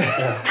ourselves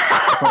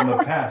from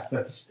the past.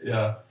 That's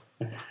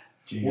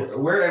genius.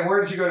 Where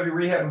did you go to do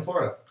rehab in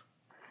Florida?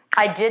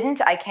 I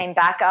didn't. I came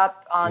back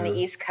up on the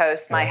East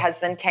Coast. My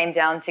husband came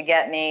down to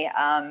get me.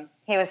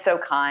 He was so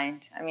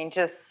kind. I mean,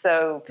 just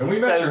so. And we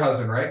met your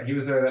husband, right? He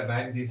was there that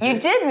night in DC. You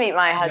did meet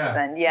my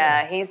husband.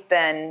 Yeah. He's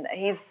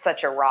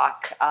such a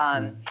rock.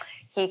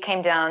 He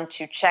came down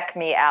to check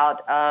me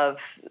out of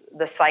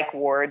the psych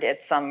ward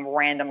at some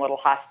random little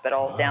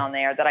hospital down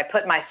there that I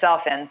put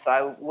myself in so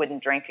I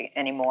wouldn't drink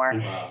anymore.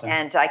 Wow.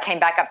 And I came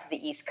back up to the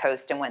East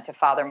Coast and went to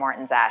Father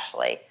Martin's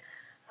Ashley.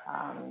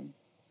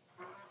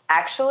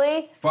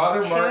 Actually,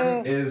 Father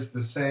Martin is the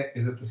same.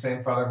 Is it the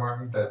same Father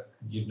Martin that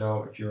you'd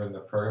know if you were in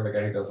the program? The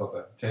guy who does all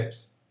the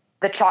tapes.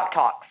 the Chalk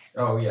Talks.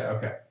 Oh yeah.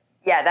 Okay.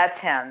 Yeah, that's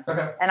him.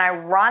 Okay. And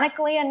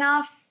ironically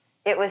enough,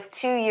 it was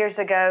 2 years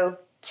ago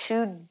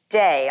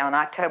today on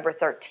October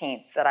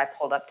 13th that I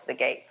pulled up to the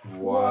gates.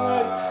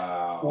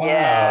 Wow. Wow,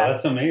 Yeah.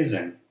 that's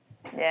amazing.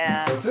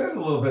 Yeah. So there's a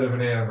little bit of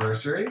an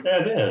anniversary. Yeah,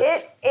 it is.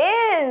 It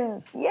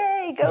is.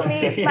 Yay, go me.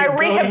 It's my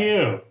Go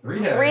you.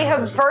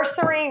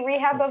 rehabversary.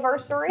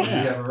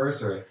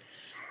 Rehabversary.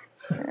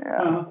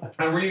 Yeah.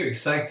 And were you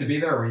excited to be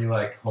there, or were you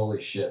like,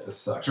 holy shit, this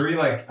sucks? Or were you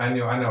like, I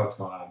know what's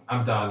going on.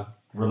 I'm done.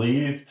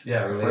 Relieved?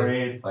 Yeah, relieved.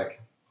 Afraid?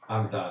 Like,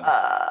 I'm done.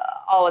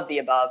 All of the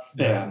above.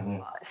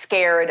 Yeah.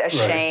 Scared,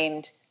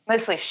 ashamed,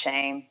 mostly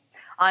shame.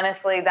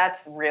 Honestly,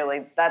 that's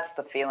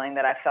the feeling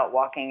that I felt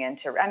walking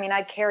into. I mean,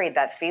 I carried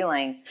that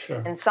feeling.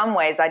 Sure. In some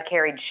ways, I'd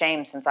carried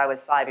shame since I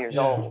was 5 years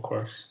old. Of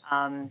course.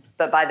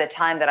 But by the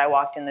time that I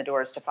walked in the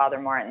doors to Father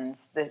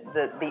Martin's,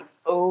 the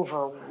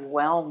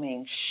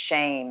overwhelming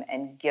shame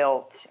and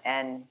guilt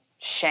and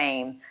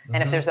shame,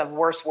 and if there's a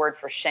worse word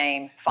for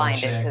shame, find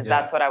it, because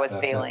that's what I was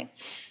feeling.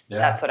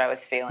 That's what I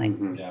was feeling.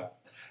 Mm-hmm. Yeah.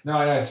 No,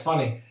 I know, it's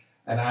funny.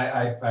 And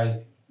I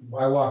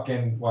walked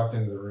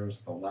into the rooms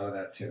with a lot of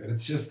that too. And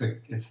it's just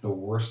it's the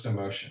worst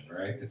emotion,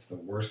 right? It's the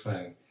worst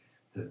thing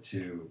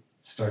to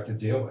start to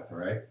deal with,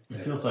 right?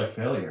 It feels like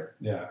failure.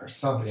 Yeah, or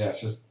something. Yeah,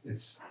 it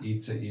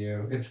eats at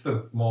you. It's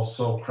the most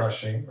soul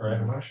crushing, right,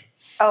 emotion.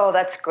 Oh,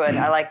 that's good.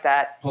 I like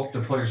that.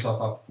 To pull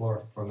yourself off the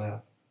floor from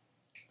that.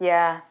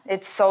 Yeah,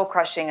 it's soul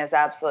crushing is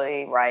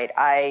absolutely right.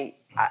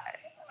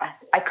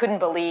 I couldn't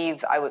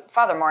believe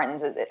Father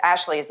Martin's.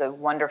 Ashley is a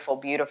wonderful,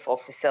 beautiful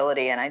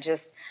facility, and I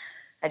just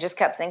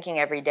kept thinking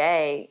every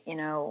day,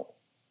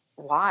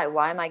 why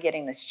am I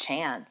getting this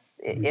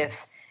chance?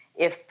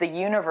 If the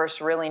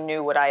universe really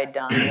knew what I had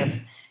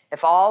done,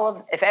 if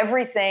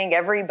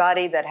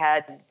everybody that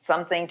had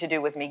something to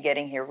do with me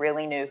getting here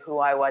really knew who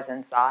I was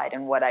inside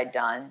and what I'd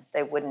done,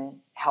 they wouldn't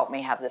help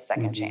me have the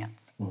second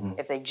chance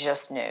if they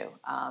just knew.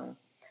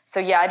 So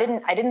yeah, I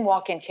didn't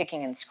walk in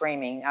kicking and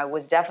screaming. I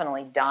was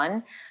definitely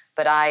done,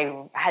 but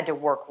I had to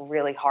work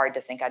really hard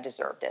to think I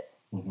deserved it.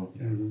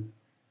 Mm-hmm.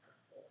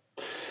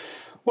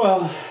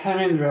 Well, I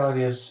mean, the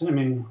reality is,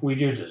 we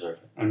do deserve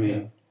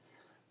it.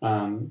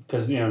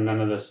 Because,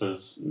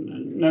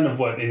 none of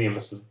what any of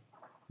us have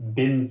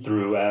been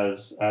through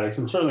as addicts,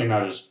 and certainly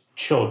not as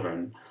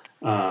children,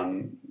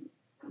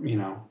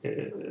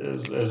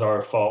 is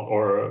our fault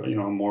or, a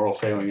moral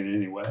failing in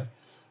any way.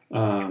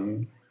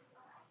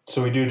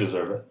 So we do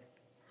deserve it.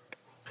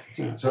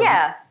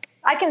 Yeah,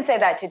 I can say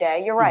that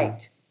today. You're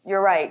right.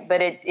 You're right.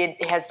 But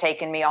it has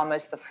taken me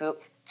almost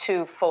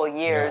 2 full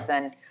years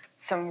and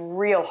some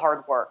real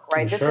hard work,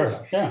 right?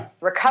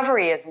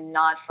 Recovery is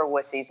not for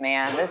wussies,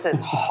 man. This is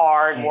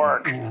hard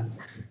work.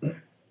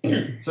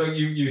 So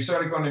you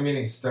started going to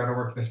meetings, started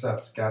working the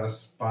steps, got a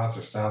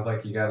sponsor. Sounds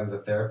like you got into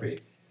therapy.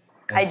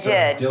 I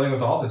did. Dealing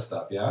with all this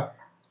stuff, yeah?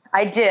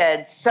 I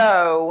did.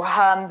 So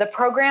the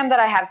program that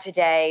I have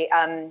today,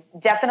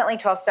 definitely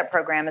 12-step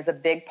program is a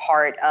big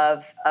part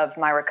of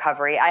my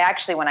recovery. I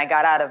actually, when I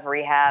got out of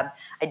rehab,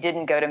 I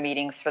didn't go to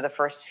meetings for the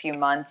first few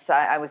months.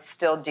 I was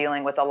still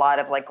dealing with a lot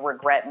of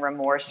regret and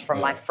remorse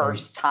from my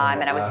first time,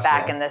 and I was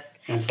back in this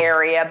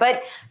area.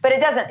 But it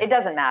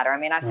doesn't matter.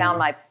 I found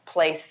my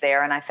place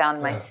there, and I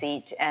found my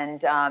seat.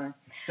 And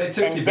they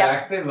took you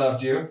back. They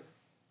loved you.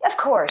 Of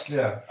course.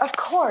 Yeah. Of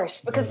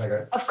course. Because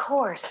of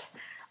course.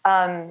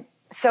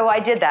 So I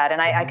did that,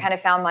 and I kind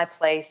of found my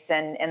place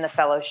in the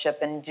fellowship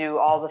and do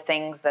all the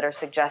things that are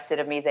suggested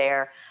of me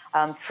there.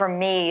 For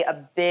me,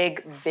 a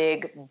big,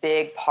 big,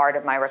 big part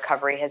of my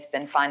recovery has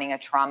been finding a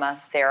trauma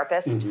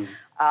therapist,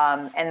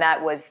 and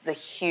that was the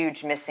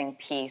huge missing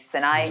piece.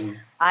 And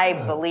I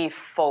believe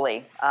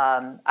fully.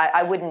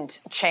 I wouldn't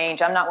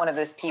change. I'm not one of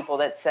those people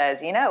that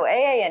says,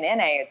 AA and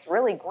NA, it's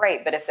really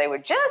great, but if they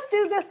would just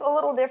do this a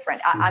little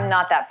different. I'm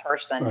not that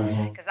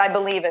person, because I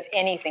believe if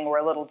anything were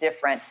a little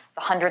different,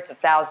 the hundreds of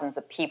thousands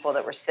of people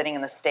that were sitting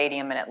in the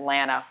stadium in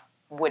Atlanta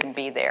wouldn't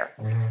be there.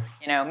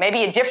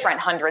 Maybe a different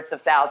hundreds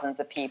of thousands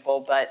of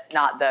people, but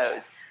not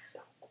those.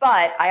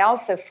 But I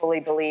also fully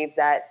believe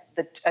that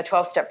a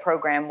 12-step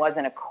program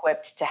wasn't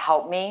equipped to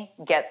help me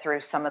get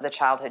through some of the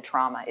childhood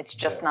trauma. It's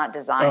just not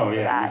designed for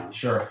that. Yeah,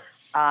 sure.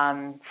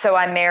 So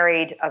I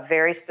married a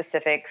very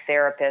specific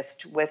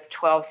therapist with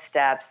 12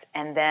 steps.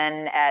 And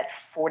then at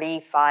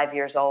 45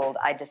 years old,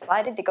 I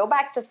decided to go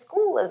back to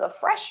school as a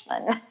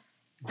freshman.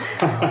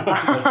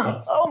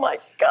 Oh my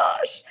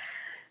gosh.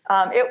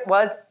 It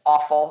was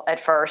awful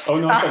at first. Oh,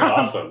 no, it's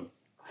awesome.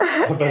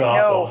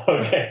 Awful.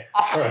 Okay.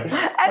 Awful. Right.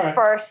 At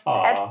first.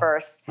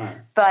 Right.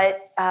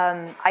 But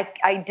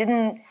I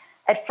didn't.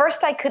 At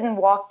first, I couldn't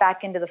walk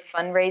back into the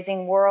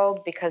fundraising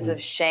world because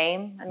of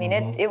shame.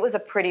 It was a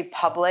pretty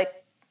public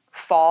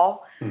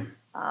fall.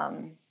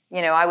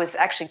 I was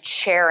actually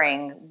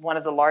chairing one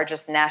of the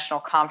largest national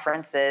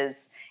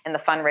conferences in the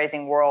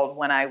fundraising world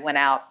when I went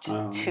out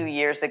 2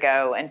 years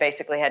ago and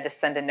basically had to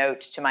send a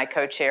note to my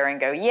co-chair and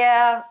go,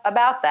 yeah,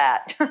 about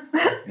that.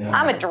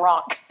 I'm a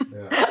drunk.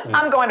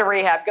 I'm going to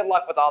rehab. Good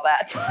luck with all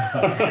that.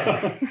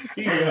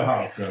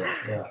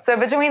 So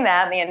between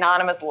that and the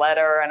anonymous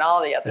letter and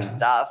all the other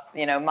stuff,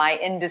 my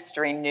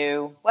industry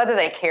knew whether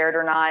they cared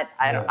or not.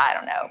 I don't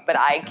know, but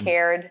I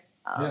cared.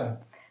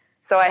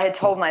 So I had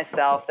told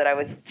myself that I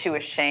was too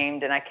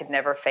ashamed and I could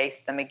never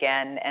face them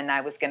again, and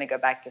I was going to go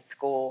back to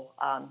school.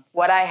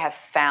 What I have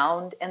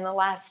found in the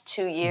last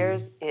 2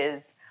 years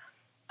is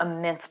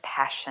immense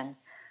passion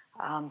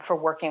for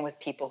working with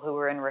people who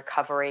are in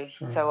recovery.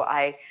 Sure. So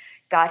I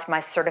got my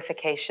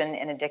certification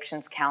in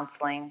addictions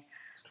counseling.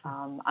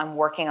 I'm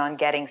working on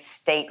getting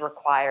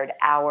state-required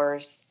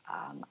hours.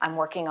 I'm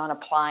working on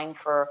applying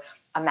for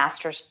a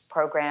master's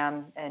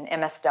program in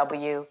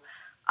MSW,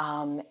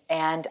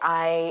 and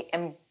I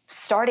am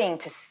starting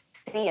to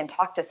see and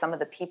talk to some of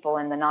the people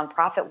in the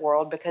nonprofit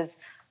world, because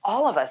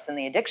all of us in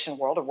the addiction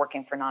world are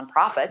working for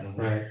nonprofits.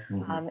 Right.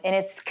 And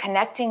it's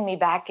connecting me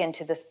back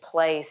into this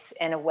place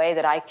in a way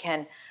that I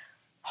can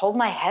hold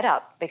my head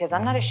up, because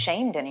I'm not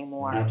ashamed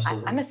anymore.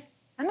 I'm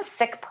a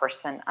sick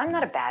person. I'm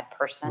not a bad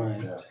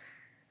person.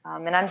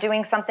 Right. And I'm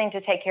doing something to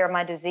take care of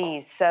my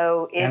disease.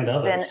 So it's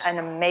been an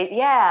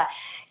amazing,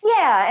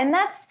 and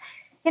that's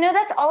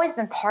always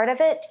been part of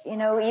it.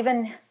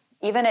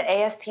 Even at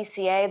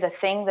ASPCA, the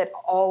thing that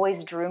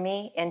always drew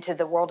me into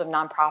the world of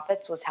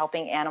nonprofits was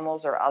helping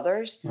animals or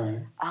others. Right.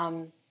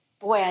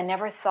 I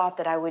never thought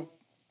that I would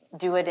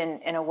do it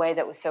in a way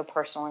that was so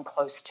personal and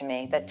close to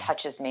me, that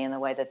touches me in the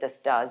way that this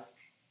does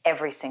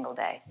every single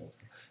day.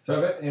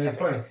 So, and it's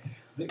funny,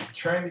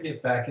 trying to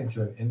get back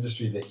into an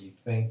industry that you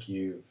think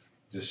you've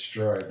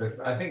destroyed.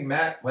 But I think,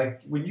 Matt,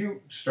 like when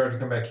you started to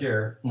come back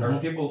here, are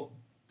people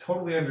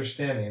totally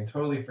understanding and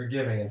totally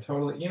forgiving and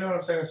totally, you know what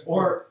I'm saying?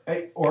 Or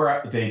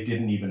they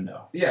didn't even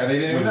know. Yeah, they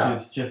didn't even know. Which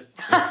is just,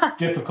 it's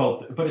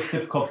difficult, but it's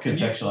difficult to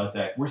contextualize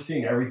that. We're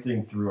seeing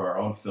everything through our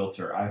own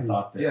filter. I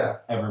thought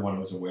that everyone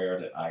was aware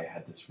that I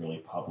had this really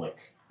public.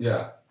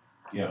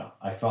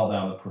 I fell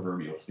down the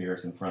proverbial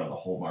stairs in front of the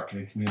whole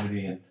marketing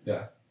community, and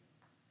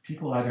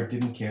people either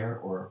didn't care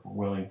or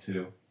were willing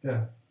to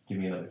give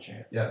me another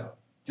chance. Now,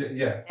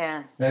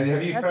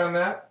 have you found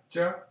that,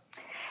 Joe?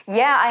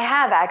 Yeah, I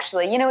have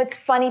actually. It's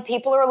funny.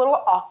 People are a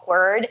little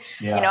awkward.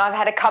 Yeah. I've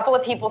had a couple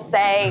of people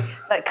say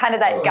that kind of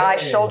that guy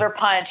shoulder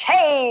punch.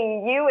 Hey,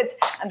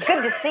 I'm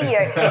good to see you.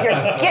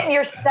 You're getting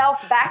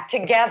yourself back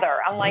together.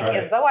 I'm like,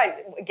 as though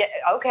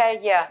okay,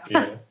 yeah.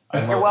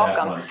 You're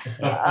welcome.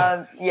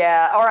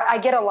 Or I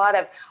get a lot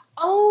of,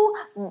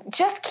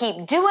 just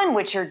keep doing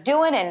what you're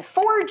doing and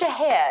forge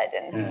ahead.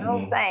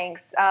 And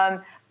thanks.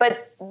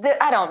 But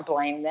I don't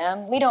blame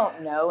them. We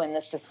don't know in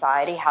this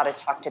society how to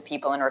talk to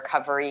people in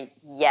recovery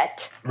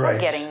yet. Right. We're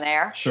getting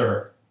there.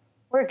 Sure.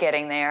 We're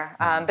getting there.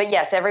 But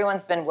yes,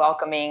 everyone's been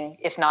welcoming,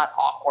 if not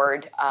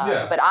awkward.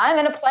 But I'm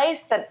in a place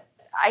that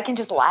I can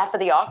just laugh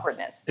at the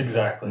awkwardness.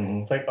 Exactly.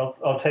 It's like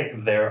I'll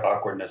take their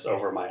awkwardness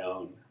over my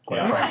own,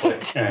 quite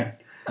frankly. Right.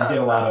 You get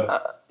a lot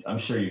of, I'm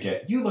sure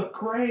you look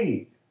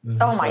great.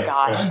 Oh my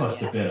gosh! I must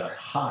have been a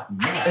hot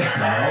mess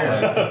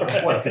now.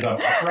 What? Because I'm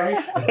upright?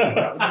 Is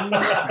that what you mean?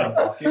 I'm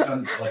walking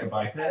on like a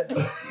biped?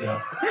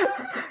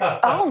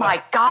 Oh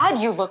my God!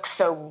 You look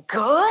so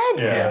good.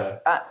 Yeah.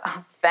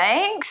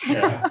 Thanks.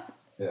 Yeah.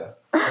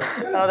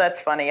 Oh, that's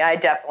funny. I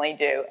definitely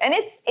do, and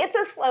it's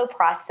a slow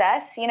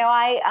process.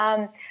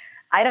 I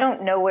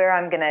don't know where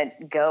I'm going to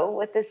go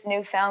with this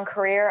newfound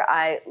career.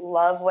 I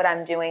love what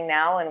I'm doing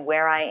now and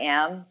where I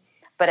am.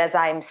 But as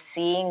I'm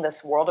seeing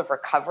this world of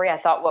recovery, I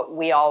thought what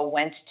we all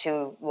went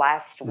to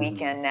last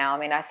weekend now,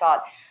 I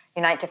thought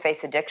Unite to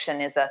Face Addiction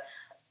is a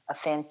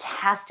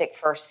fantastic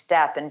first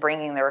step in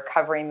bringing the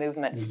recovery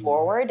movement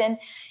forward. And,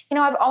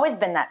 I've always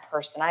been that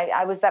person.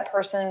 I was that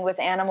person with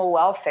animal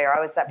welfare.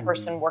 I was that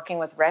person working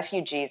with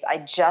refugees. I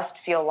just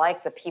feel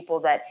like the people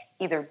that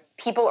either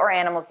people or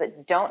animals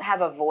that don't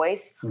have a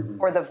voice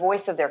or the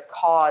voice of their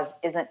cause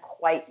isn't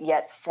quite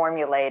yet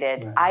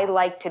formulated. Right. I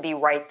like to be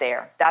right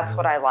there. That's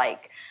what I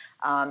like.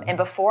 And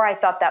before I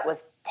thought that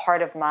was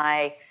part of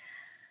my,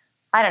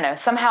 I don't know,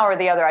 somehow or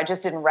the other, I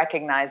just didn't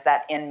recognize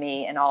that in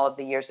me in all of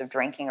the years of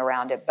drinking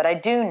around it. But I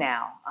do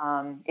now.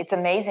 It's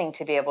amazing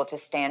to be able to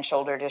stand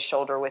shoulder to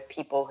shoulder with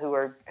people who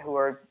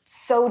are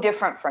so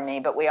different from me,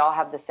 but we all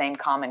have the same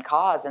common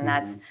cause. And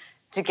that's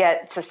to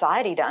get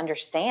society to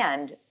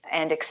understand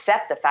and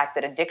accept the fact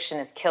that addiction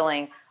is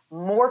killing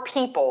more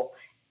people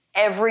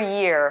every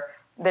year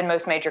than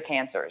most major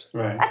cancers.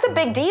 Right. That's a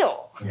big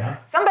deal. Yeah.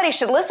 Somebody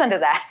should listen to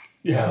that.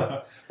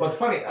 Yeah. Well, it's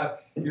funny.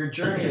 Your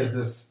journey is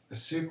this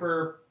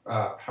super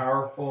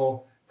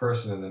powerful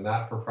person in the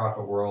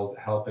not-for-profit world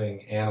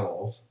helping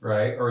animals,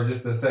 right? Or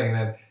just this thing, and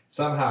then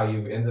somehow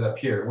you ended up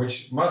here,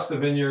 which must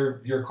have been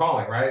your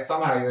calling, right?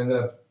 Somehow you ended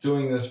up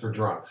doing this for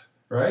drunks,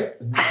 right?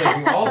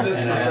 Taking all this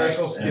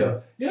professional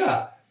skill.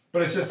 Yeah.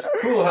 But it's just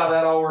cool how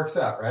that all works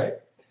out, right?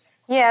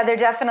 Yeah, there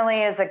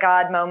definitely is a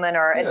God moment,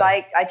 or as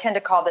I tend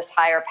to call this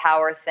higher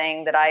power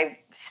thing that I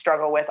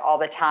struggle with all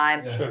the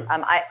time. Yeah. Sure.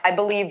 I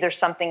believe there's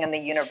something in the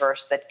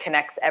universe that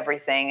connects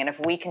everything. And if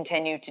we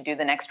continue to do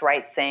the next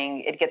right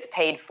thing, it gets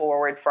paid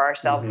forward for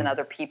ourselves and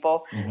other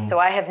people. So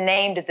I have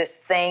named this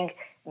thing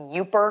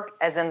Youper,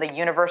 as in the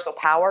universal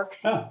power.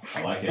 Oh,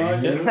 I like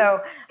it.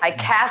 So I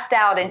cast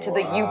out into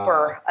the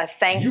Youper a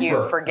thank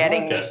you for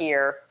getting me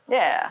here.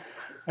 Yeah.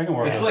 I can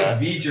work It's with like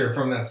that. V'ger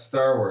from that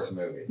Star Wars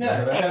movie.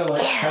 Yeah, it's kind of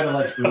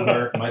like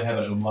Uber. Might have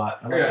an umlaut.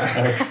 I like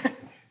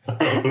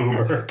that.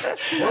 Uber.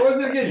 What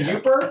was it again?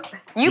 Youper?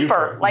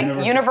 Youper,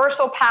 like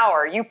universal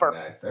power. Youper.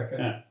 Nice. Okay.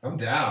 Yeah. I'm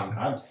down.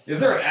 I'm Is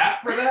there an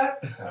app for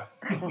that?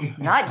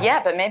 Not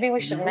yet, but maybe we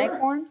should make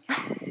one.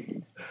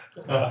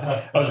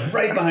 I was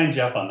right behind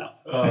Jeff on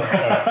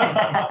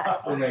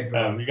that. We'll make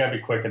one. You got to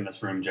be quick in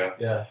this room, Joe.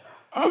 Yeah.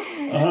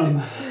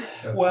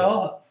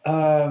 Well,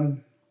 is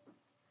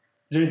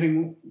there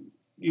anything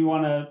you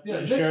want to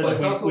Nick's share? Place.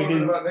 That Tell us a we little bit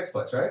didn't. about Nick's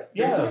Place, right?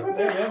 Yeah, Can we talk about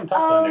we that? haven't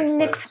talked about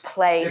Nick's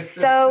Place.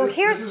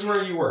 This is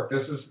where you work.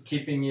 This is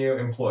keeping you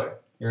employed.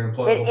 You're an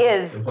employee. It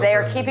is. They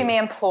are keeping me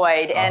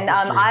employed, and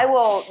I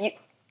will.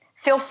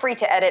 Feel free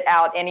to edit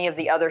out any of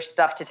the other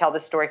stuff to tell the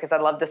story because I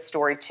love this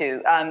story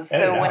too.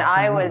 So when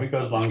I was, we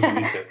go as long as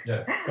we need to.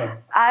 Yeah.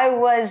 I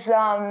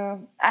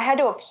had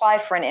to apply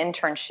for an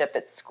internship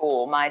at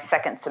school my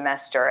second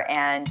semester,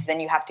 and then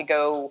you have to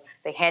go.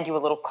 They hand you a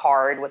little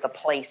card with a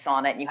place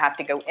on it, and you have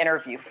to go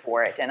interview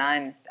for it. And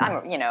I'm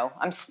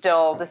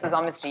still. This is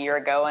almost a year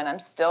ago, and I'm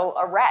still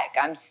a wreck.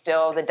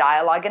 The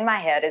dialogue in my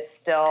head is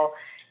still.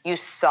 You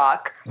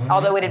suck.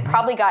 Although it had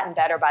probably gotten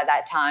better by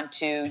that time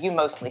to you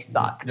mostly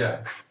suck.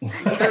 Yeah.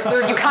 There's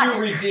a few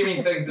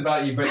redeeming things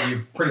about you, but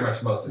you pretty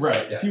much mostly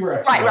suck. Yeah.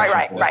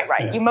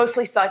 Right. You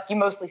mostly suck.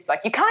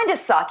 You kind of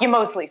suck. You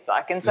mostly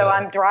suck. And so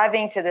I'm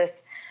driving to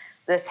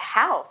this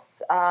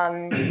house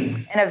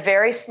in a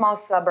very small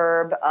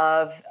suburb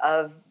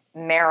of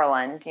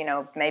Maryland,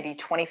 maybe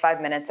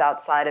 25 minutes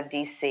outside of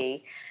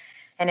D.C.,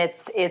 and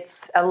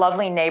it's a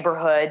lovely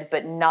neighborhood,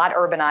 but not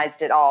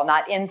urbanized at all,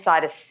 not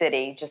inside a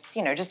city, just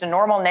a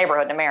normal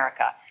neighborhood in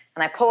America.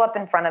 And I pull up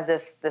in front of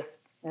this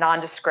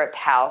nondescript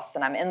house,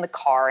 and I'm in the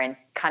car and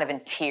kind of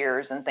in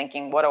tears and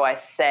thinking, what do I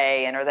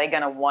say? And are they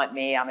going to want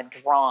me? I'm a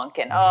drunk,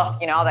 and all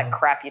that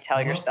crap you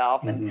tell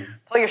yourself. And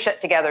pull your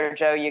shit together,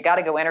 Joe. You got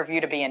to go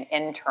interview to be an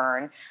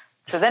intern.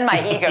 So then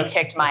my ego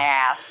kicked my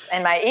ass,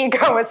 and my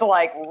ego was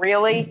like,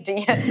 really?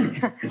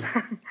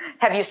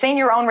 Have you seen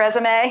your own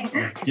resume?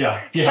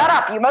 Yeah. Shut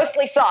up, you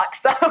mostly suck.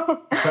 So,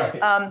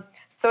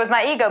 so as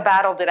my ego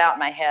battled it out in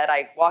my head,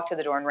 I walked to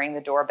the door and rang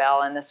the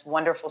doorbell, and this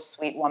wonderful,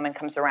 sweet woman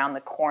comes around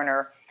the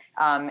corner,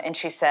 and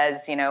she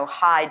says,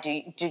 hi,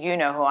 do you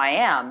know who I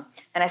am?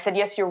 And I said,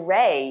 yes, you're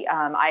Ray.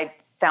 I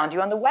found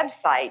you on the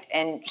website.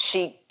 And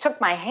she took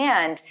my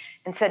hand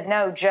and said,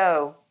 no,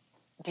 Joe,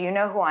 do you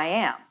know who I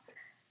am?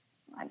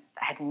 I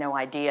had no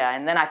idea.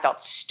 And then I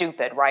felt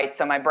stupid, right?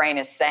 So my brain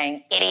is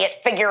saying, idiot,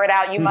 figure it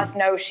out. You must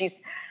know she's...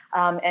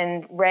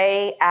 and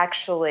Ray,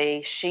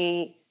 actually,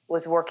 she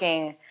was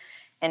working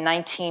in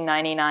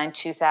 1999,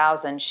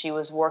 2000. She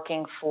was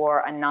working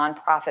for a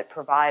nonprofit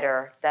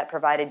provider that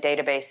provided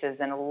databases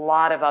and a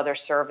lot of other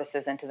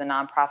services into the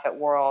nonprofit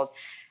world.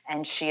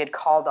 And she had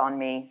called on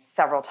me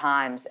several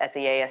times at the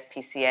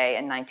ASPCA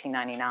in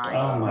 1999.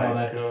 Oh, my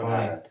that's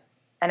fun.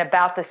 And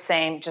about the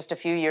same, just a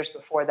few years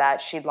before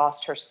that, she'd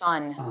lost her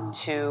son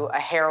to a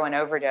heroin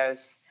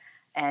overdose.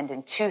 And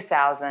in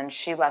 2000,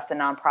 she left the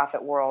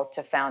nonprofit world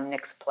to found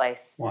Nick's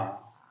Place. Wow.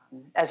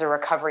 As a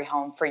recovery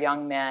home for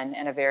young men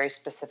in a very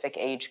specific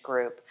age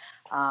group.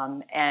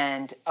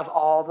 And of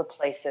all the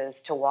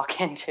places to walk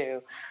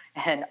into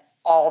and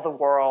all the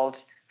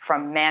world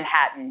from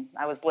Manhattan,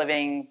 I was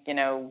living,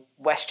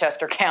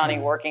 Westchester County,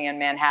 working in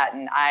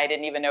Manhattan. I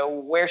didn't even know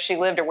where she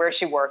lived or where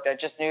she worked. I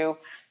just knew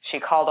she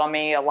called on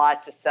me a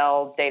lot to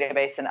sell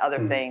database and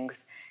other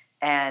things.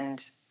 And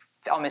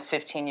almost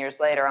 15 years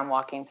later, I'm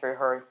walking through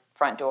her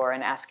front door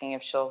and asking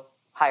if she'll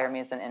hire me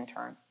as an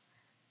intern.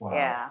 Wow.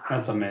 Yeah.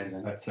 That's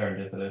amazing. That's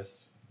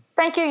serendipitous.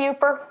 Thank you,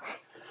 Youper.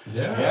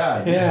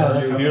 Yeah,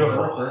 that's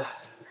beautiful.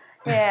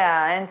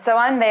 Yeah, and so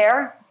I'm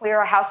there. We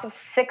are a house of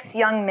 6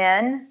 young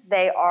men.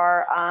 They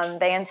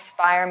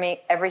inspire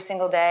me every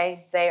single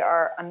day. They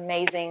are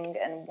amazing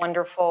and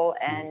wonderful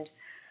and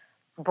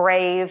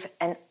brave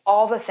and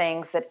all the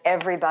things that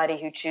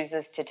everybody who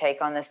chooses to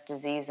take on this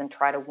disease and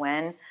try to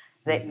win,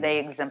 they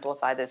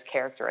exemplify those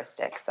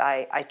characteristics.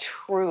 I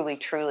truly,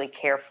 truly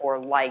care for,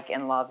 like,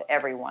 and love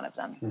every one of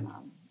them.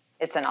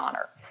 It's an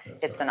honor.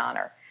 It's an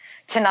honor.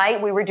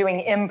 Tonight we were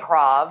doing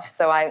improv,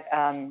 so I've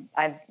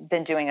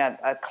been doing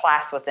a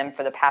class with them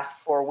for the past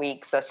 4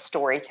 weeks, a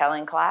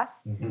storytelling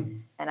class,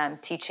 and I'm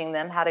teaching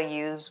them how to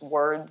use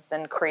words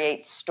and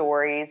create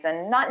stories,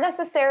 and not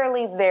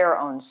necessarily their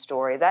own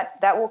story.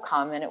 That will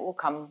come, and it will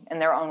come in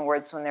their own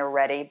words when they're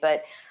ready,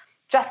 but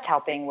just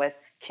helping with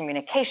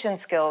communication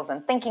skills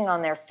and thinking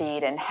on their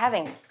feet and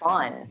having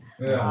fun.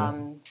 Yeah.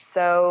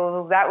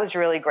 So that was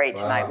really great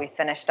tonight. We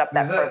finished up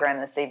that program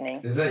this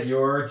evening. Is that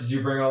did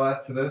you bring all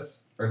that to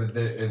this? Or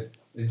did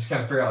You just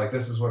kind of figure out like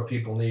this is what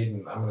people need,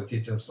 and I'm going to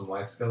teach them some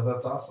life skills.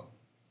 That's awesome.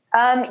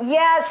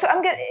 So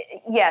I'm good.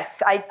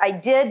 Yes, I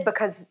did,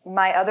 because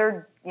my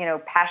other,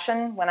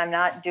 passion when I'm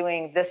not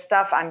doing this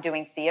stuff, I'm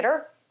doing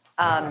theater.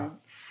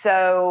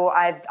 So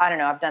I don't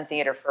know, I've done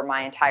theater for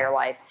my entire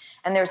life.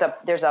 And there's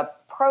a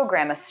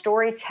program, a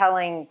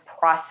storytelling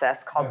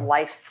process called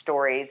Life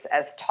Stories,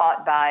 as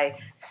taught by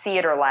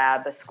Theater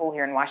Lab, a school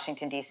here in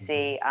Washington,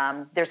 D.C.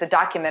 There's a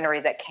documentary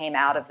that came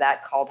out of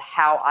that called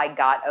How I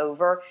Got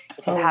Over.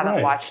 If you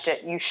haven't watched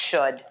it, you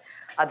should.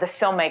 The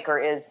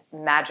filmmaker is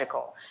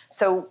magical.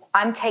 So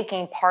I'm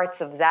taking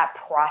parts of that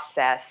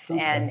process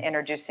and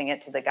introducing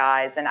it to the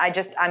guys. And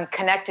I'm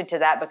connected to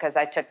that because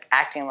I took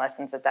acting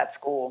lessons at that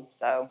school.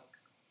 So.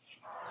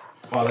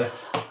 Wow,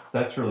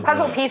 that's really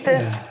puzzle good.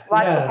 pieces,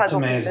 lots of puzzle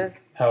amazing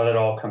pieces. How it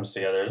all comes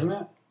together, isn't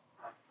it?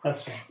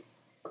 That's just.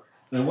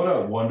 And what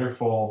a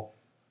wonderful,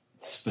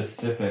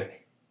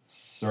 specific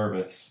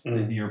service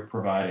that you're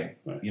providing.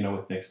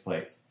 With Nick's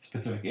Place,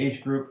 specific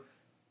age group,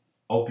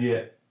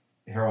 opiate,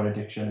 heroin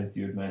addiction, as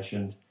you had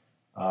mentioned.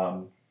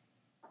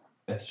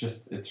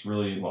 It's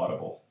really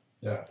laudable.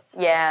 Yeah.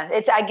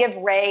 I give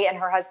Ray and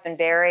her husband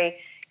Barry.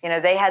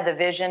 They had the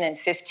vision, and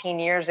 15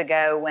 years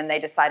ago when they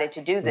decided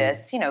to do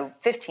this,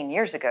 15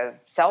 years ago,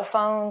 cell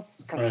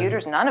phones,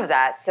 computers, none of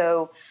that.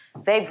 So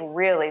they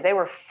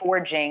were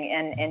forging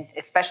in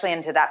especially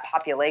into that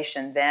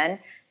population then,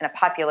 and a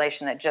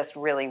population that just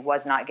really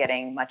was not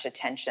getting much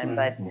attention.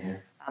 But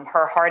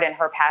her heart and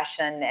her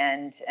passion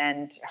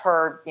and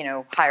her,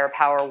 higher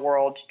power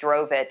world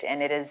drove it.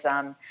 And it is,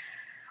 I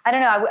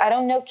don't know. I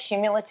don't know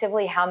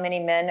cumulatively how many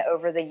men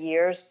over the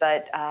years,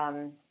 but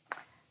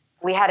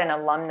we had an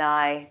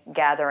alumni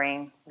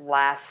gathering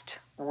last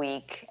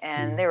week,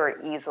 and there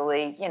were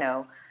easily,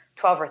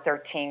 12 or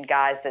 13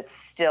 guys that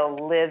still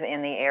live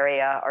in the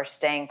area, are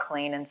staying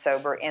clean and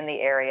sober in the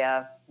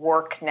area,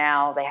 work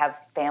now. They have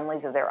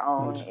families of their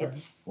own.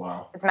 It's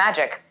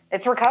magic.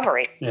 It's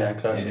recovery. Yeah,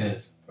 exactly. It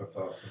is. That's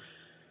awesome.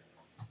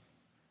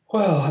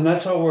 Well, and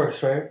that's how it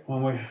works, right?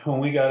 When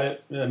we got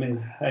it, I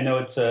mean, I know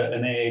it's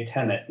an AA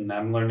tenet, and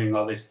I'm learning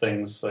all these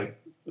things, like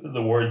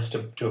the words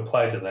to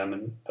apply to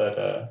them. But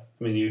I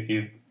mean,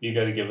 you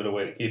got to give it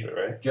away to keep it,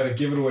 right? Got to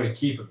give it away to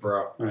keep it,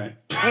 bro. Right.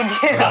 You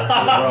do.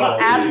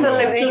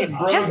 Absolutely.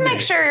 Just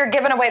make sure you're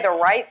giving away the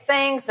right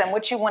things, and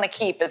what you want to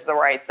keep is the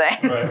right thing.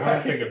 Right. Well,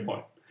 that's a good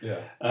point.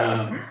 Yeah.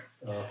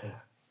 Awesome.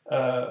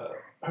 All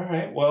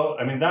right. Well,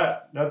 I mean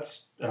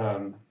that's.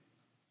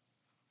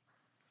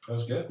 That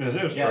was good.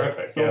 It was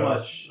terrific. So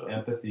much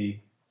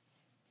empathy.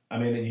 I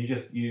mean,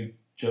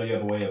 Joe, you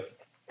have a way of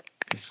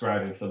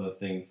describing some of the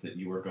things that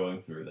you were going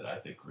through that I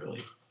think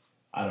really,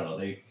 I don't know,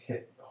 they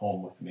hit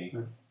home with me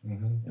in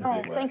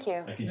a big way. Thank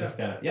you. Like you just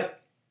kind of,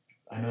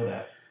 I know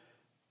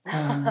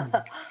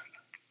that.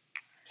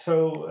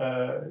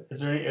 So, is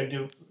there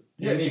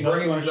any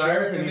burning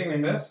desires? Anything we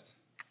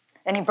missed?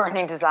 Any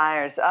burning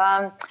desires?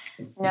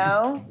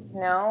 No.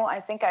 I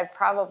think I've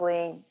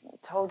probably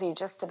told you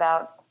just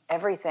about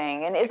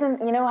everything. And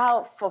isn't,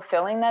 how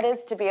fulfilling that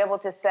is to be able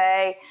to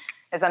say,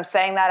 as I'm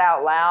saying that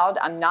out loud,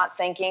 I'm not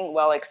thinking,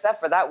 well,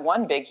 except for that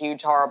one big,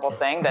 huge, horrible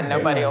thing that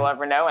nobody will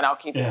ever know and I'll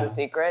keep as a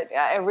secret.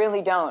 I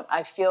really don't.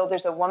 I feel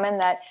there's a woman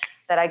that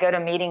I go to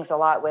meetings a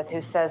lot with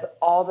who says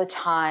all the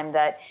time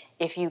that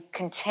if you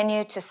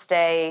continue to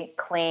stay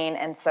clean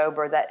and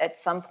sober, that at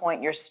some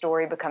point your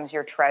story becomes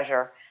your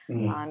treasure.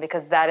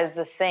 Because that is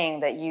the thing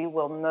that you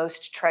will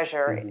most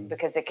treasure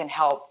because it can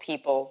help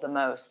people the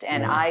most.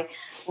 And I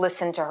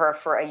listened to her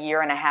for a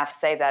year and a half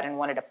say that and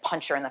wanted to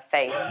punch her in the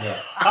face.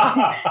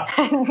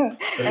 And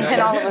then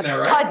all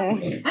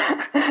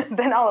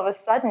of a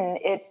sudden,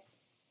 it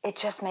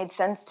just made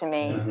sense to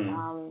me.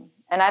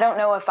 And I don't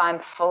know if I'm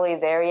fully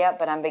there yet,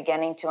 but I'm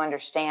beginning to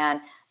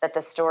understand that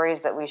the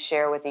stories that we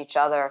share with each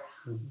other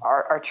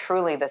are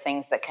truly the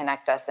things that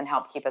connect us and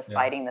help keep us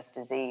fighting this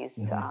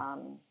disease.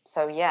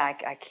 So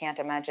I can't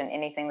imagine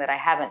anything that I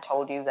haven't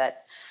told you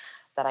that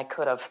I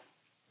could have.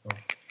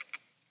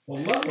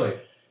 Well, lovely.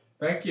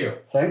 Thank you.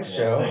 Thanks,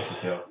 Joe. Thank you,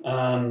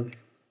 Joe.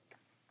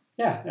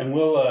 And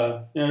we'll.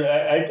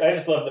 I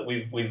just love that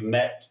we've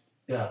met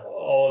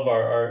all of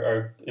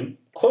our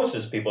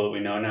closest people that we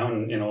know now,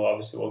 and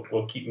obviously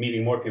we'll keep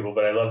meeting more people.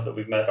 But I love that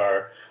we've met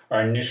our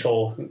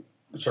initial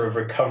sort of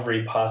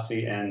recovery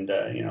posse, and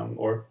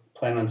or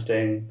plan on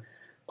staying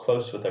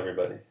close with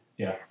everybody.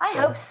 Yeah, I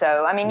hope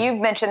so. I mean, you've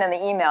mentioned in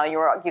the email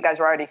you guys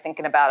were already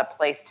thinking about a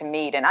place to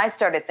meet, and I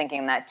started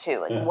thinking that too.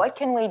 Like, what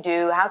can we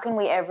do? How can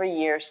we every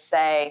year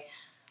say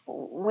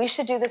we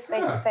should do this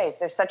face to face?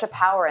 There's such a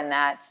power in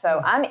that. So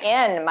I'm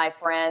in, my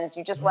friends.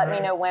 You just let me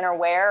know when or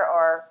where,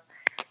 or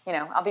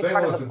I'll be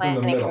part of the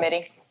planning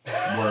committee.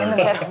 In the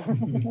middle.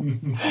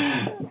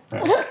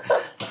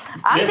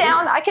 I'm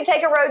down. I could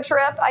take a road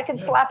trip. I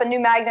could slap a new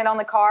magnet on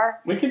the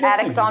car. We could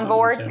Addicts on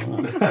board.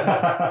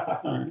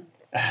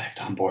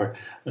 Addict on board.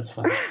 That's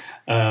fun.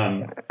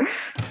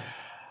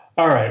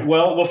 All right.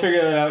 Well, we'll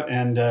figure that out,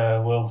 and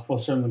we'll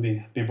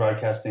certainly be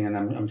broadcasting, and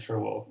I'm sure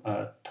we'll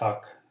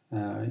talk,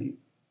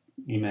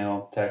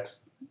 email,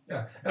 text,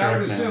 Yeah, and I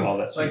would assume,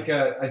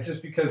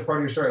 just because part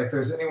of your story, if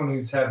there's anyone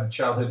who's had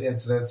childhood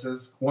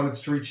incidences, wanted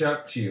to reach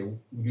out to you,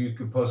 you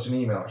could post an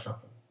email or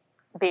something.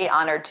 Be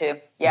honored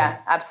to. Yeah,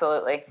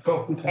 absolutely.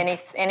 Cool. Okay.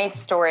 Any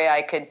story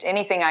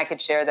anything I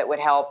could share that would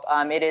help.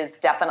 It is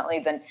definitely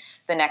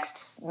the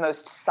next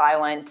most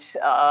silent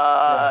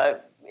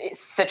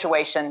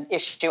situation,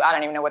 issue. I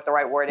don't even know what the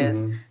right word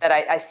is that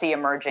I see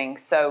emerging.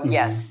 So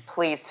yes,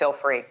 please feel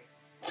free.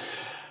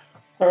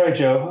 All right,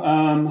 Joe.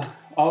 I'm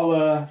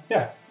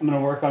going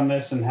to work on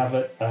this and have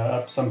it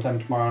up sometime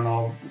tomorrow, and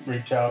I'll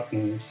reach out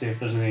and see if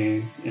there's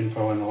any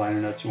info in the liner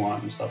notes you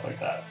want and stuff like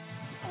that.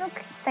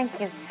 Okay, thank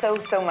you so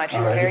much. You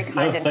were very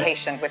kind and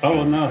patient with me.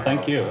 Oh, no,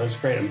 thank you. It was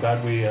great. I'm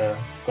glad we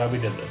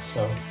did this.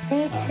 So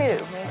Me too.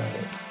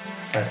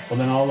 All right. Well,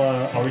 then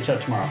I'll reach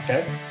out tomorrow.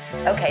 Okay.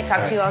 Okay.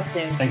 Talk to you all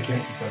soon. Thank you.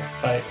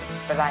 Bye.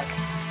 Bye.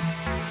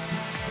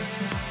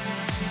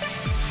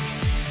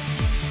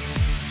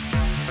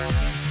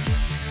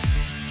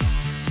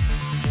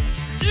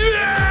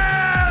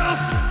 Yes!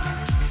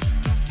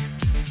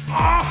 I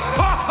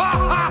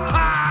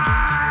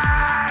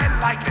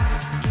like it.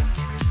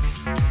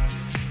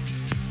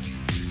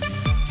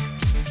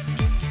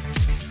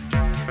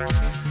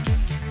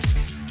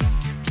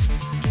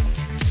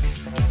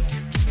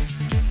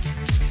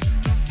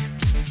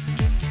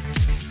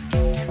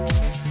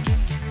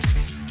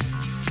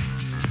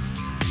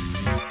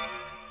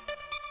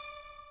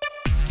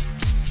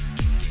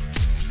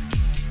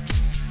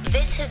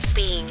 This has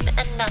been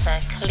another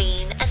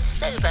clean and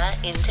sober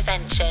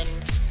intervention.